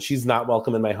that woman. She's not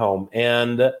welcome in my home.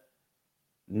 And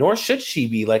nor should she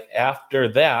be. Like after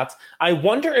that, I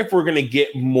wonder if we're going to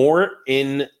get more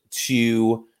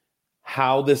into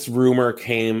how this rumor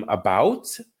came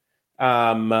about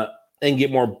and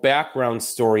get more background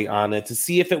story on it to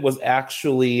see if it was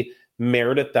actually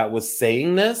Meredith that was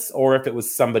saying this or if it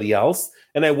was somebody else.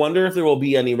 And I wonder if there will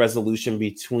be any resolution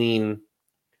between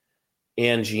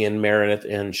Angie and Meredith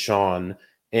and Sean.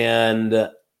 And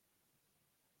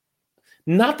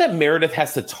not that Meredith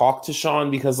has to talk to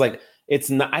Sean, because like it's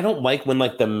not, I don't like when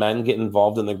like the men get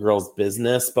involved in the girl's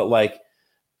business, but like,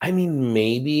 I mean,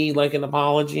 maybe like an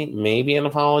apology.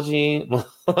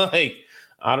 Like,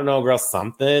 I don't know, girl,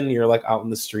 something. You're like out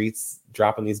in the streets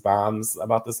dropping these bombs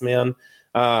about this man.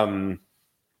 But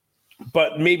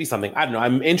maybe something. I don't know.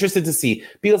 I'm interested to see,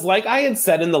 because like I had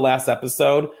said in the last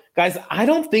episode, guys, I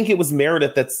don't think it was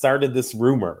Meredith that started this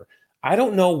rumor. I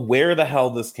don't know where the hell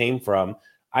this came from.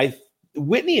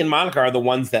 Whitney and Monica are the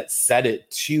ones that said it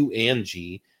to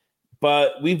Angie,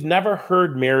 but we've never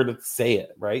heard Meredith say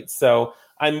it, right? So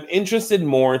I'm interested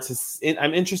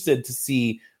to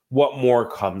see what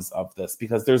more comes of this,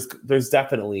 because there's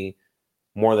definitely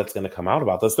more that's going to come out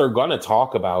about this. They're going to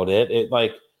talk about it. It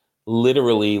like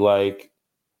literally like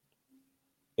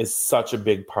is such a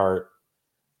big part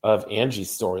of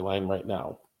Angie's storyline right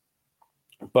now.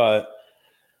 But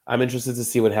I'm interested to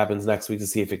see what happens next week, to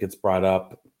see if it gets brought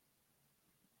up.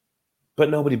 But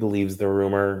nobody believes the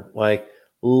rumor. Like,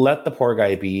 let the poor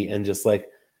guy be and just like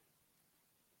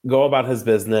go about his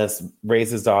business, raise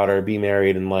his daughter, be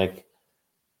married, and like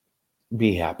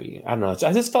be happy. I don't know.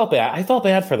 I just felt bad. I felt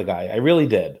bad for the guy. I really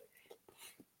did.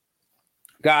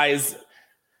 Guys,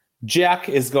 Jack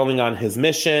is going on his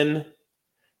mission.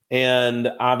 And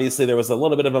obviously there was a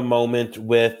little bit of a moment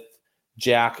with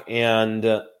Jack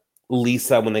and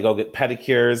Lisa when they go get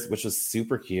pedicures, which was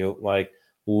super cute. Like,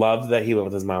 loved that he went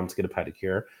with his mom to get a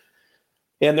pedicure.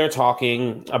 And they're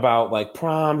talking about like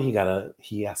prom.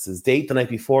 He asked his date the night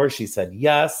before. She said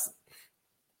yes.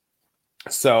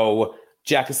 So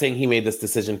Jack is saying he made this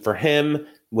decision for him.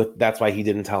 That's why he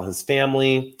didn't tell his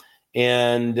family.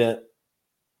 And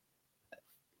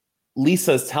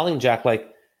Lisa is telling Jack,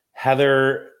 like,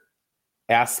 Heather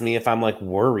asked me if I'm like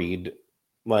worried,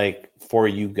 like, for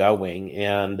you going.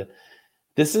 And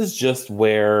this is just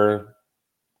where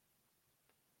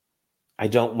I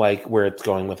don't like where it's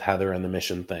going with Heather and the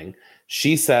mission thing.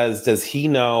 She says, does he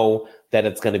know that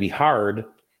it's going to be hard?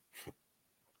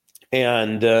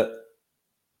 And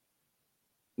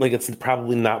like, it's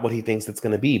probably not what he thinks it's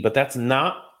going to be. But that's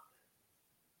not,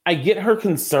 I get her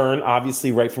concern,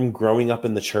 obviously, right from growing up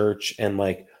in the church and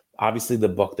like, obviously the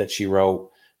book that she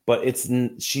wrote. But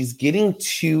she's getting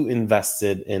too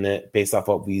invested in it based off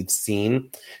what we've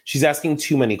seen. She's asking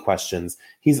too many questions.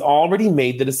 He's already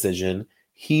made the decision.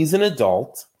 He's an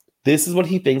adult. This is what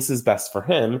he thinks is best for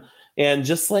him. And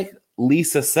just like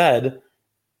Lisa said,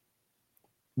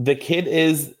 the kid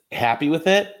is happy with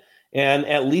it. And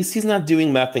at least he's not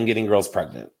doing meth and getting girls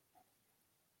pregnant.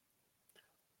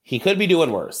 He could be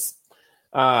doing worse.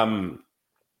 There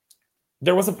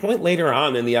was a point later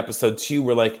on in the episode too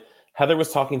where like Heather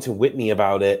was talking to Whitney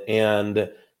about it, and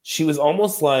she was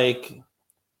almost like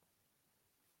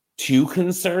too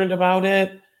concerned about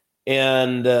it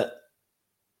and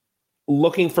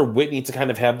looking for Whitney to kind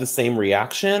of have the same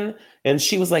reaction. And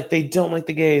she was like, they don't like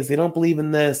the gays. They don't believe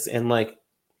in this. And like,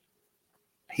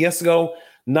 he has to go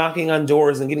knocking on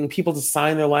doors and getting people to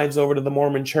sign their lives over to the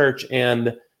Mormon church.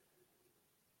 And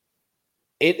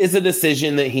it is a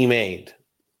decision that he made.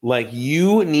 Like,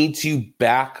 you need to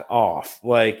back off.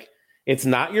 Like, it's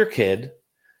not your kid.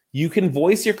 You can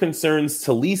voice your concerns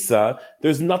to Lisa.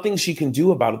 There's nothing she can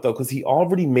do about it, though, because he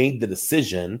already made the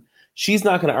decision. She's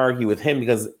not going to argue with him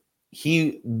because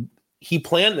he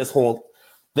planned this whole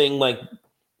thing like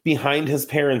behind his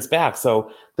parents' back.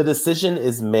 So the decision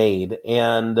is made.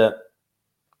 And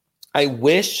I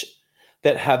wish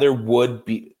that Heather would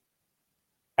be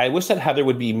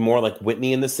more like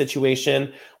Whitney in this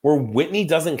situation, where Whitney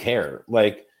doesn't care.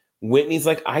 Like, Whitney's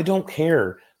like, I don't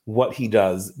care what he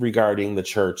does regarding the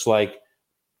church. Like,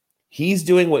 he's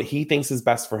doing what he thinks is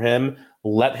best for him.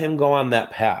 Let him go on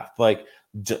that path. Like,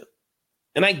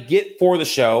 and I get for the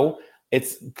show,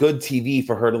 it's good TV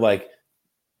for her to like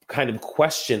kind of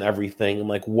question everything and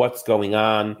like what's going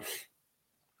on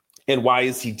and why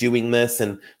is he doing this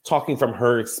and talking from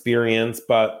her experience.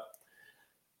 But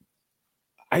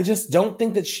I just don't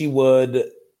think that she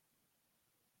would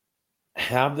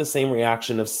have the same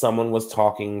reaction if someone was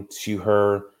talking to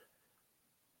her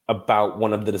about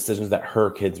one of the decisions that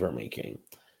her kids were making.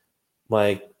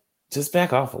 Like, just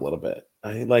back off a little bit.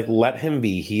 Let him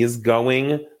be. He's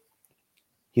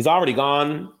already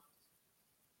gone.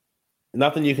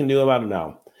 Nothing you can do about it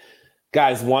now.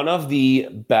 Guys, one of the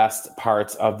best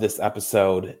parts of this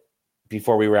episode,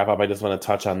 before we wrap up, I just want to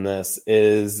touch on this,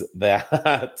 is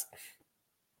that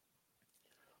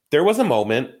there was a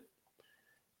moment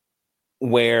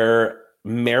where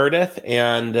Meredith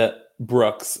and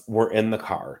Brooks were in the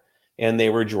car and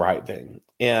they were driving.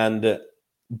 And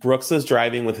Brooks was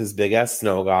driving with his big ass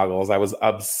snow goggles. I was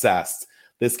obsessed.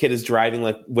 This kid is driving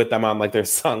like with them on like their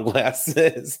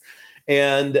sunglasses.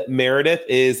 And Meredith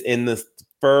is in this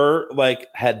fur like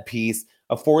headpiece,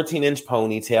 a 14-inch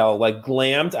ponytail, like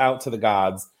glammed out to the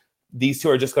gods. These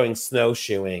two are just going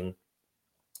snowshoeing.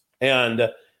 And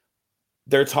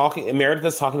Meredith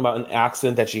is talking about an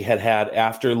accident that she had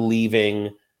after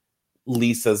leaving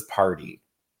Lisa's party.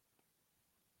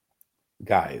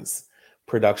 Guys,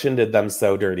 production did them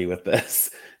so dirty with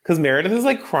this, because Meredith is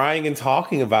like crying and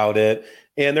talking about it,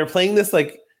 and they're playing this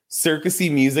like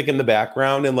circusy music in the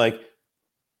background, and like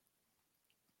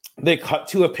they cut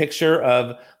to a picture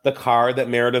of the car that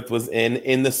Meredith was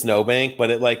in the snowbank, but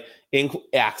it like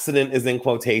accident is in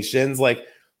quotations. Like,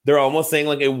 they're almost saying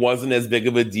like it wasn't as big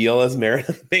of a deal as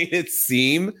Meredith made it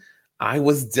seem. I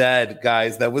was dead,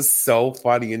 guys. That was so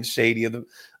funny and shady of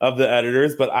the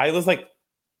editors. But I was like,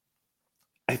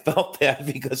 I felt bad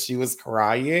because she was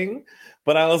crying.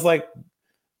 But I was like,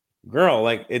 girl,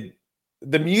 like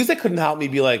the music couldn't help me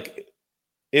be like,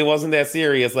 it wasn't that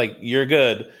serious. Like, you're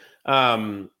good.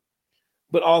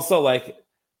 But also, like,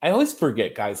 I always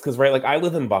forget, guys, because, right, like, I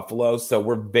live in Buffalo, so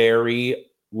we're very,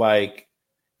 like,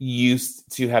 used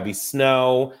to heavy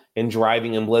snow and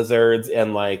driving in blizzards,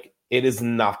 and, like, it is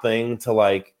nothing to,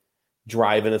 like,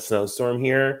 drive in a snowstorm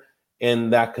here,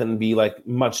 and that can be, like,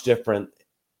 much different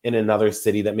in another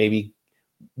city that maybe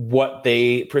what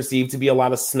they perceive to be a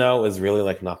lot of snow is really,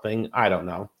 like, nothing. I don't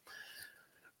know.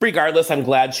 Regardless, I'm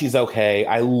glad she's okay.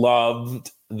 I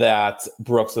loved that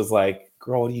Brooks was like,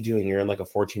 girl, what are you doing? You're in like a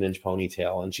 14-inch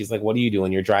ponytail. And she's like, what are you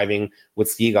doing? You're driving with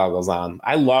ski goggles on.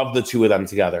 I love the two of them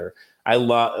together. I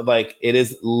love, like, it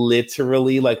is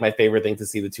literally like my favorite thing to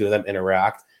see the two of them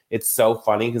interact. It's so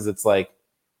funny because it's like,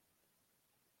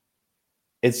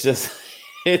 it's just,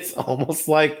 it's almost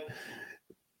like,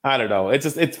 I don't know.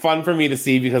 It's fun for me to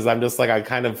see because I'm just like, I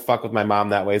kind of fuck with my mom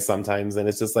that way sometimes. And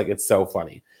it's just like, it's so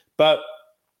funny. But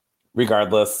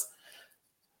regardless,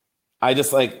 I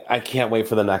just I can't wait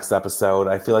for the next episode.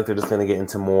 I feel like they're just going to get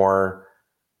into more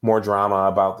drama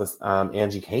about this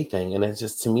Angie K thing. And it's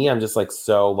just, to me, I'm just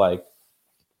so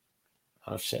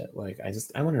oh shit.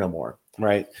 I want to know more.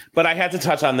 Right. But I had to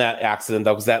touch on that accident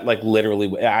though, because that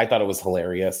literally, I thought it was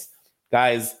hilarious.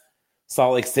 Guys,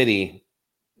 Salt Lake City.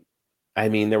 I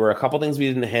mean, there were a couple things we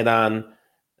didn't hit on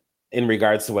in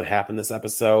regards to what happened this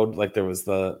episode. Like there was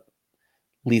the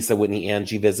Lisa Whitney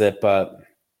Angie visit, but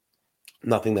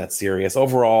nothing that serious.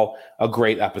 Overall, a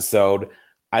great episode.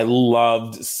 I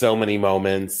loved so many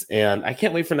moments, and I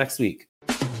can't wait for next week.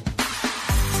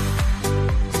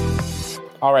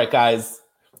 All right, guys,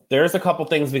 there's a couple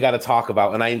things we got to talk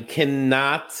about, and I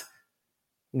cannot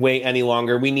wait any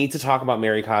longer. We need to talk about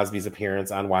Mary Cosby's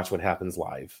appearance on Watch What Happens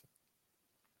Live.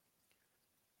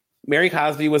 Mary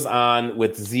Cosby was on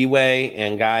with Z-Way,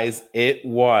 and guys, it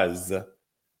was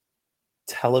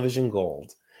television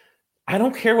gold. I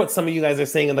don't care what some of you guys are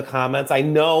saying in the comments. I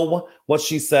know what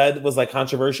she said was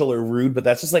controversial or rude, but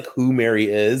that's just who Mary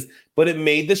is. But it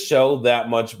made the show that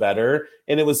much better.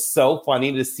 And it was so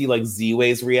funny to see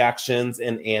Z-Way's reactions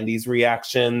and Andy's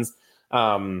reactions.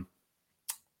 I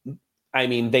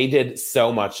mean, they did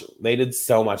so much. They did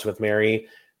so much with Mary.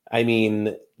 I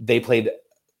mean, they played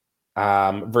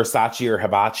Versace or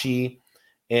Hibachi,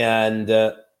 and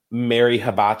Mary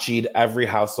hibachied every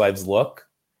housewives look.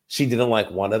 She didn't like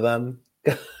one of them.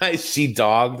 She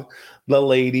dogged the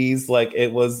ladies.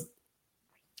 It was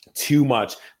too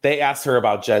much. They asked her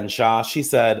about Jen Shah. She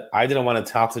said, I didn't want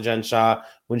to talk to Jen Shah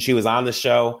when she was on the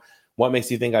show. What makes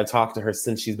you think I talked to her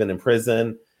since she's been in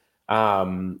prison?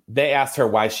 They asked her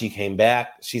why she came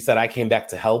back. She said, I came back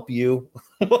to help you.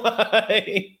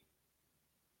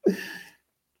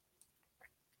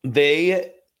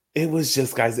 It was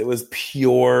just, guys, it was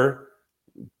pure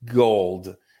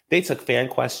gold. They took fan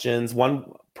questions.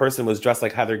 One person was dressed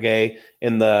like Heather Gay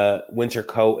in the winter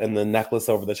coat and the necklace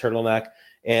over the turtleneck.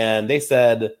 And they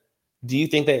said, do you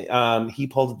think that he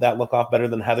pulled that look off better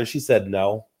than Heather? She said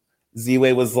no.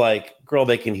 Z-Way was like, girl,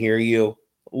 they can hear you.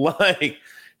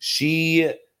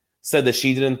 She said that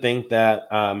she didn't think that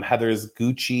Heather's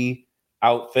Gucci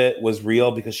outfit was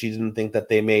real because she didn't think that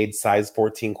they made size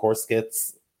 14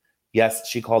 corsets. Yes,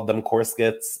 she called them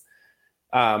corsets.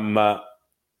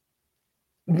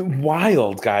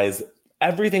 Wild, guys.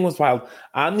 Everything was wild.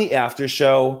 On the after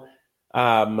show,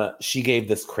 she gave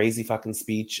this crazy fucking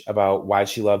speech about why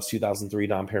she loves 2003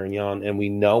 Dom Perignon, and we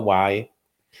know why.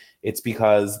 It's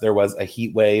because there was a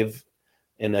heat wave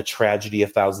and a tragedy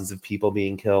of thousands of people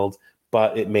being killed,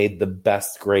 but it made the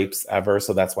best grapes ever,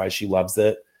 so that's why she loves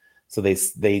it. So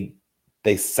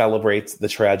they celebrate the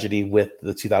tragedy with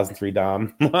the 2003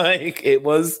 Dom. It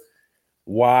was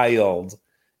wild.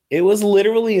 It was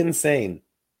literally insane.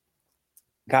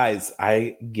 Guys,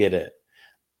 I get it.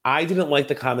 I didn't like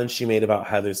the comments she made about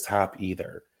Heather's top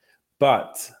either.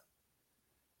 But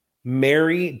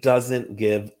Mary doesn't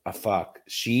give a fuck.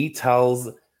 She tells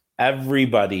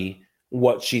everybody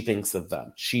what she thinks of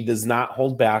them. She does not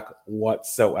hold back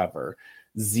whatsoever.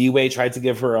 Z-Way tried to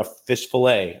give her a fish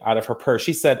fillet out of her purse.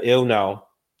 She said, ew, no.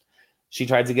 She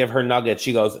tried to give her nuggets.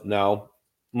 She goes, no.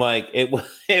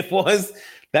 It was...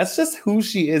 That's just who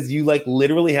she is. You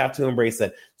literally have to embrace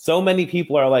it. So many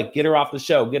people are get her off the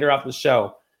show, get her off the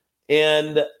show.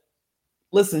 And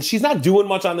listen, she's not doing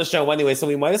much on the show anyway, so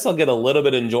we might as well get a little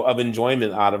bit of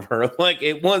enjoyment out of her.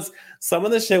 Some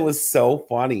of the shit was so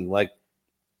funny.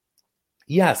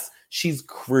 Yes, she's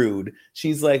crude.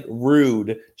 She's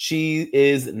rude. She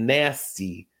is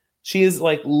nasty. She is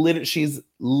she's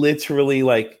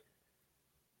literally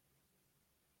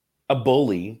a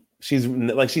bully. She's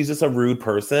just a rude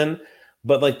person,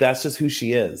 but that's just who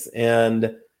she is.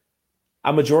 And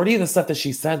a majority of the stuff that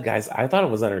she said, guys, I thought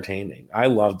it was entertaining. I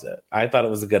loved it. I thought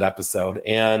it was a good episode.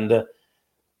 And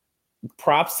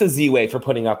props to Z-Way for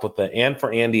putting up with it, and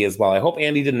for Andy as well. I hope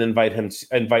Andy didn't invite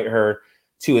her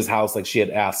to his house like she had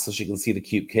asked so she can see the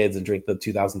cute kids and drink the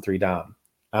 2003 Dom.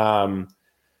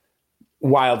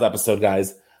 Wild episode,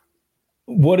 guys.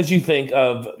 What did you think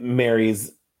of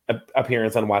Mary's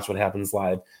appearance on Watch What Happens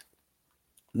Live?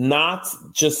 Not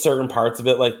just certain parts of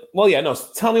it.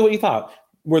 Tell me what you thought.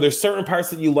 Were there certain parts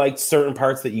that you liked, certain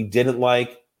parts that you didn't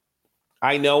like?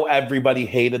 I know everybody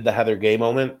hated the Heather Gay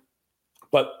moment,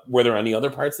 but were there any other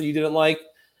parts that you didn't like?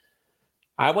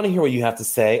 I want to hear what you have to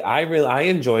say. I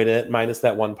enjoyed it, minus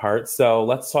that one part. So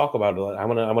let's talk about it. I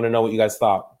want to know what you guys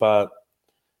thought. But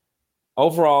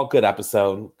overall, good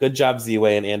episode. Good job,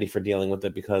 Z-Way and Andy, for dealing with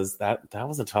it, because that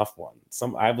was a tough one.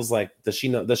 I was like, does she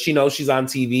know she's on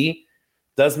TV?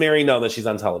 Does Mary know that she's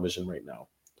on television right now?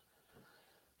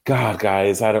 God,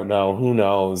 guys, I don't know. Who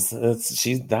knows?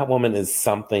 That woman is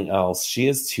something else. She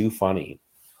is too funny.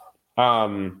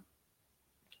 Also,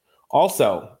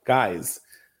 guys,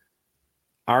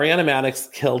 Ariana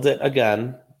Madix killed it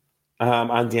again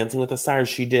on Dancing with the Stars.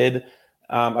 She did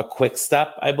a quick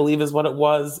step, I believe is what it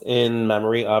was, in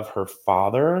memory of her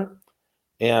father.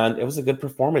 And it was a good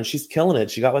performance. She's killing it.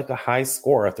 She got like a high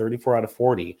score, a 34 out of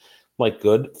 40. Like,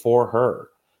 good for her.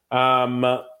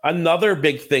 Another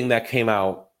big thing that came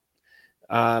out,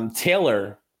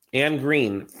 Taylor Ann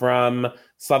Green from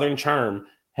Southern Charm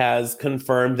has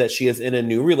confirmed that she is in a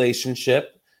new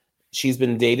relationship. She's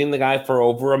been dating the guy for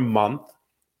over a month.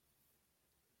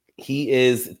 He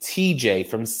is TJ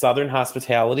from Southern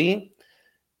Hospitality.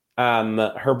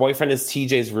 Her boyfriend is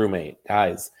TJ's roommate.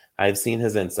 Guys, I've seen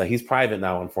his Insta. He's private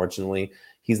now, unfortunately.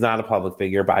 He's not a public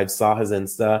figure, but I saw his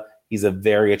Insta. He's a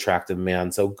very attractive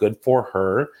man, so good for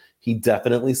her. He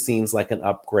definitely seems like an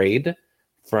upgrade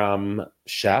from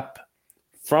Shep.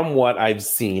 From what I've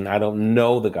seen, I don't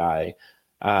know the guy,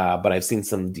 but I've seen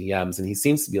some DMs, and he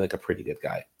seems to be like a pretty good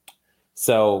guy.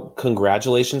 So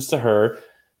congratulations to her.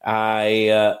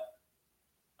 I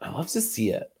love to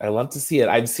see it.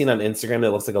 I've seen on Instagram that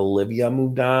it looks like Olivia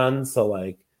moved on, so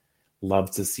like,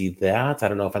 love to see that. I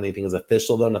don't know if anything is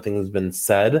official though. Nothing has been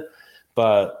said,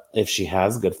 but if she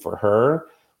has, good for her.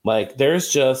 Like, there's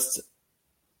just,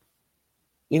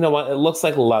 you know what? It looks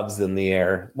like love's in the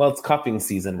air. Well, it's cuffing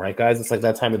season, right, guys? It's like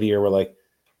that time of the year where like,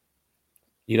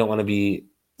 you don't want to be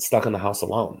stuck in the house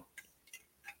alone.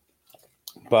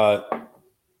 But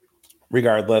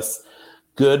regardless,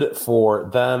 good for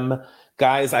them.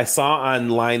 Guys, I saw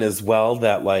online as well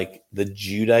that like the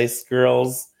Judice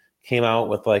Girls came out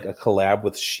with like a collab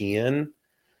with Shein,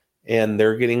 and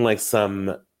they're getting like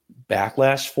some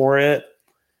backlash for it.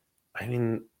 I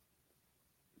mean,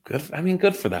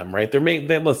 good for them, right? They're making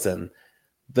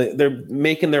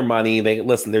their money.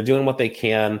 They're doing what they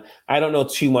can. I don't know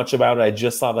too much about it. I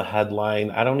just saw the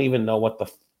headline. I don't even know what the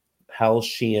hell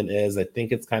Shein is. I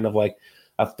think it's kind of like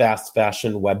a fast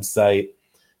fashion website.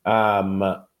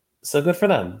 So good for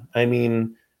them. I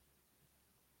mean,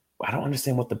 I don't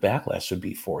understand what the backlash should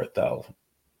be for it, though.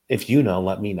 If you know,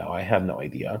 let me know. I have no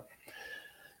idea.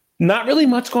 Not really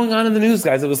much going on in the news,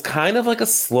 guys. It was kind of like a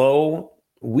slow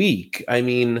week. I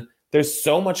mean, there's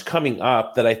so much coming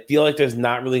up that I feel like there's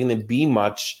not really going to be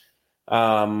much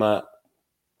like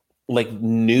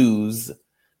news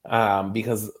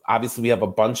because obviously we have a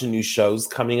bunch of new shows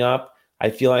coming up. I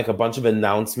feel like a bunch of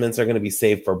announcements are going to be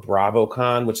saved for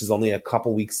BravoCon, which is only a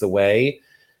couple weeks away.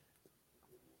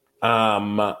 So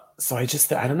I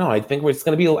don't know. I think it's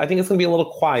going to be a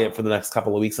little quiet for the next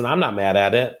couple of weeks, and I'm not mad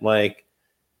at it. Like,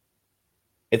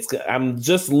 I'm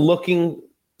just looking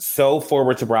so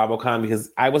forward to BravoCon because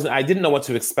I didn't know what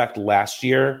to expect last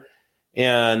year,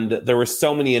 and there were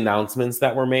so many announcements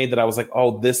that were made that I was like,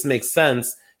 oh, this makes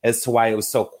sense as to why it was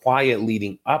so quiet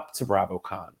leading up to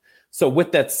BravoCon. So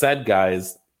with that said,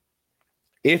 guys,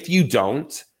 if you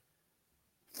don't,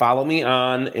 follow me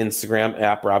on Instagram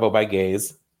at Bravo by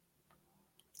Gaze.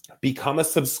 Become a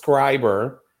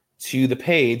subscriber to the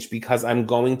page because I'm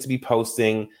going to be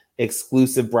posting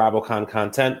exclusive BravoCon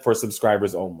content for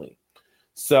subscribers only.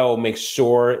 So make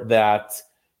sure that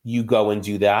you go and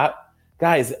do that.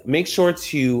 Guys, make sure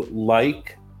to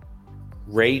like,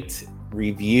 rate,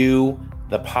 review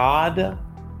the pod,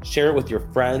 share it with your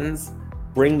friends,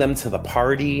 bring them to the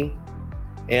party,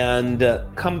 and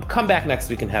come back next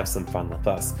week and have some fun with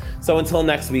us. So until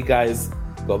next week, guys,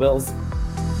 go Bills.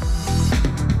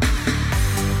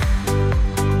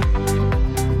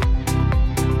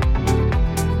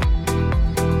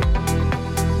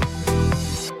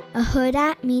 A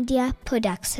Huda Media Production.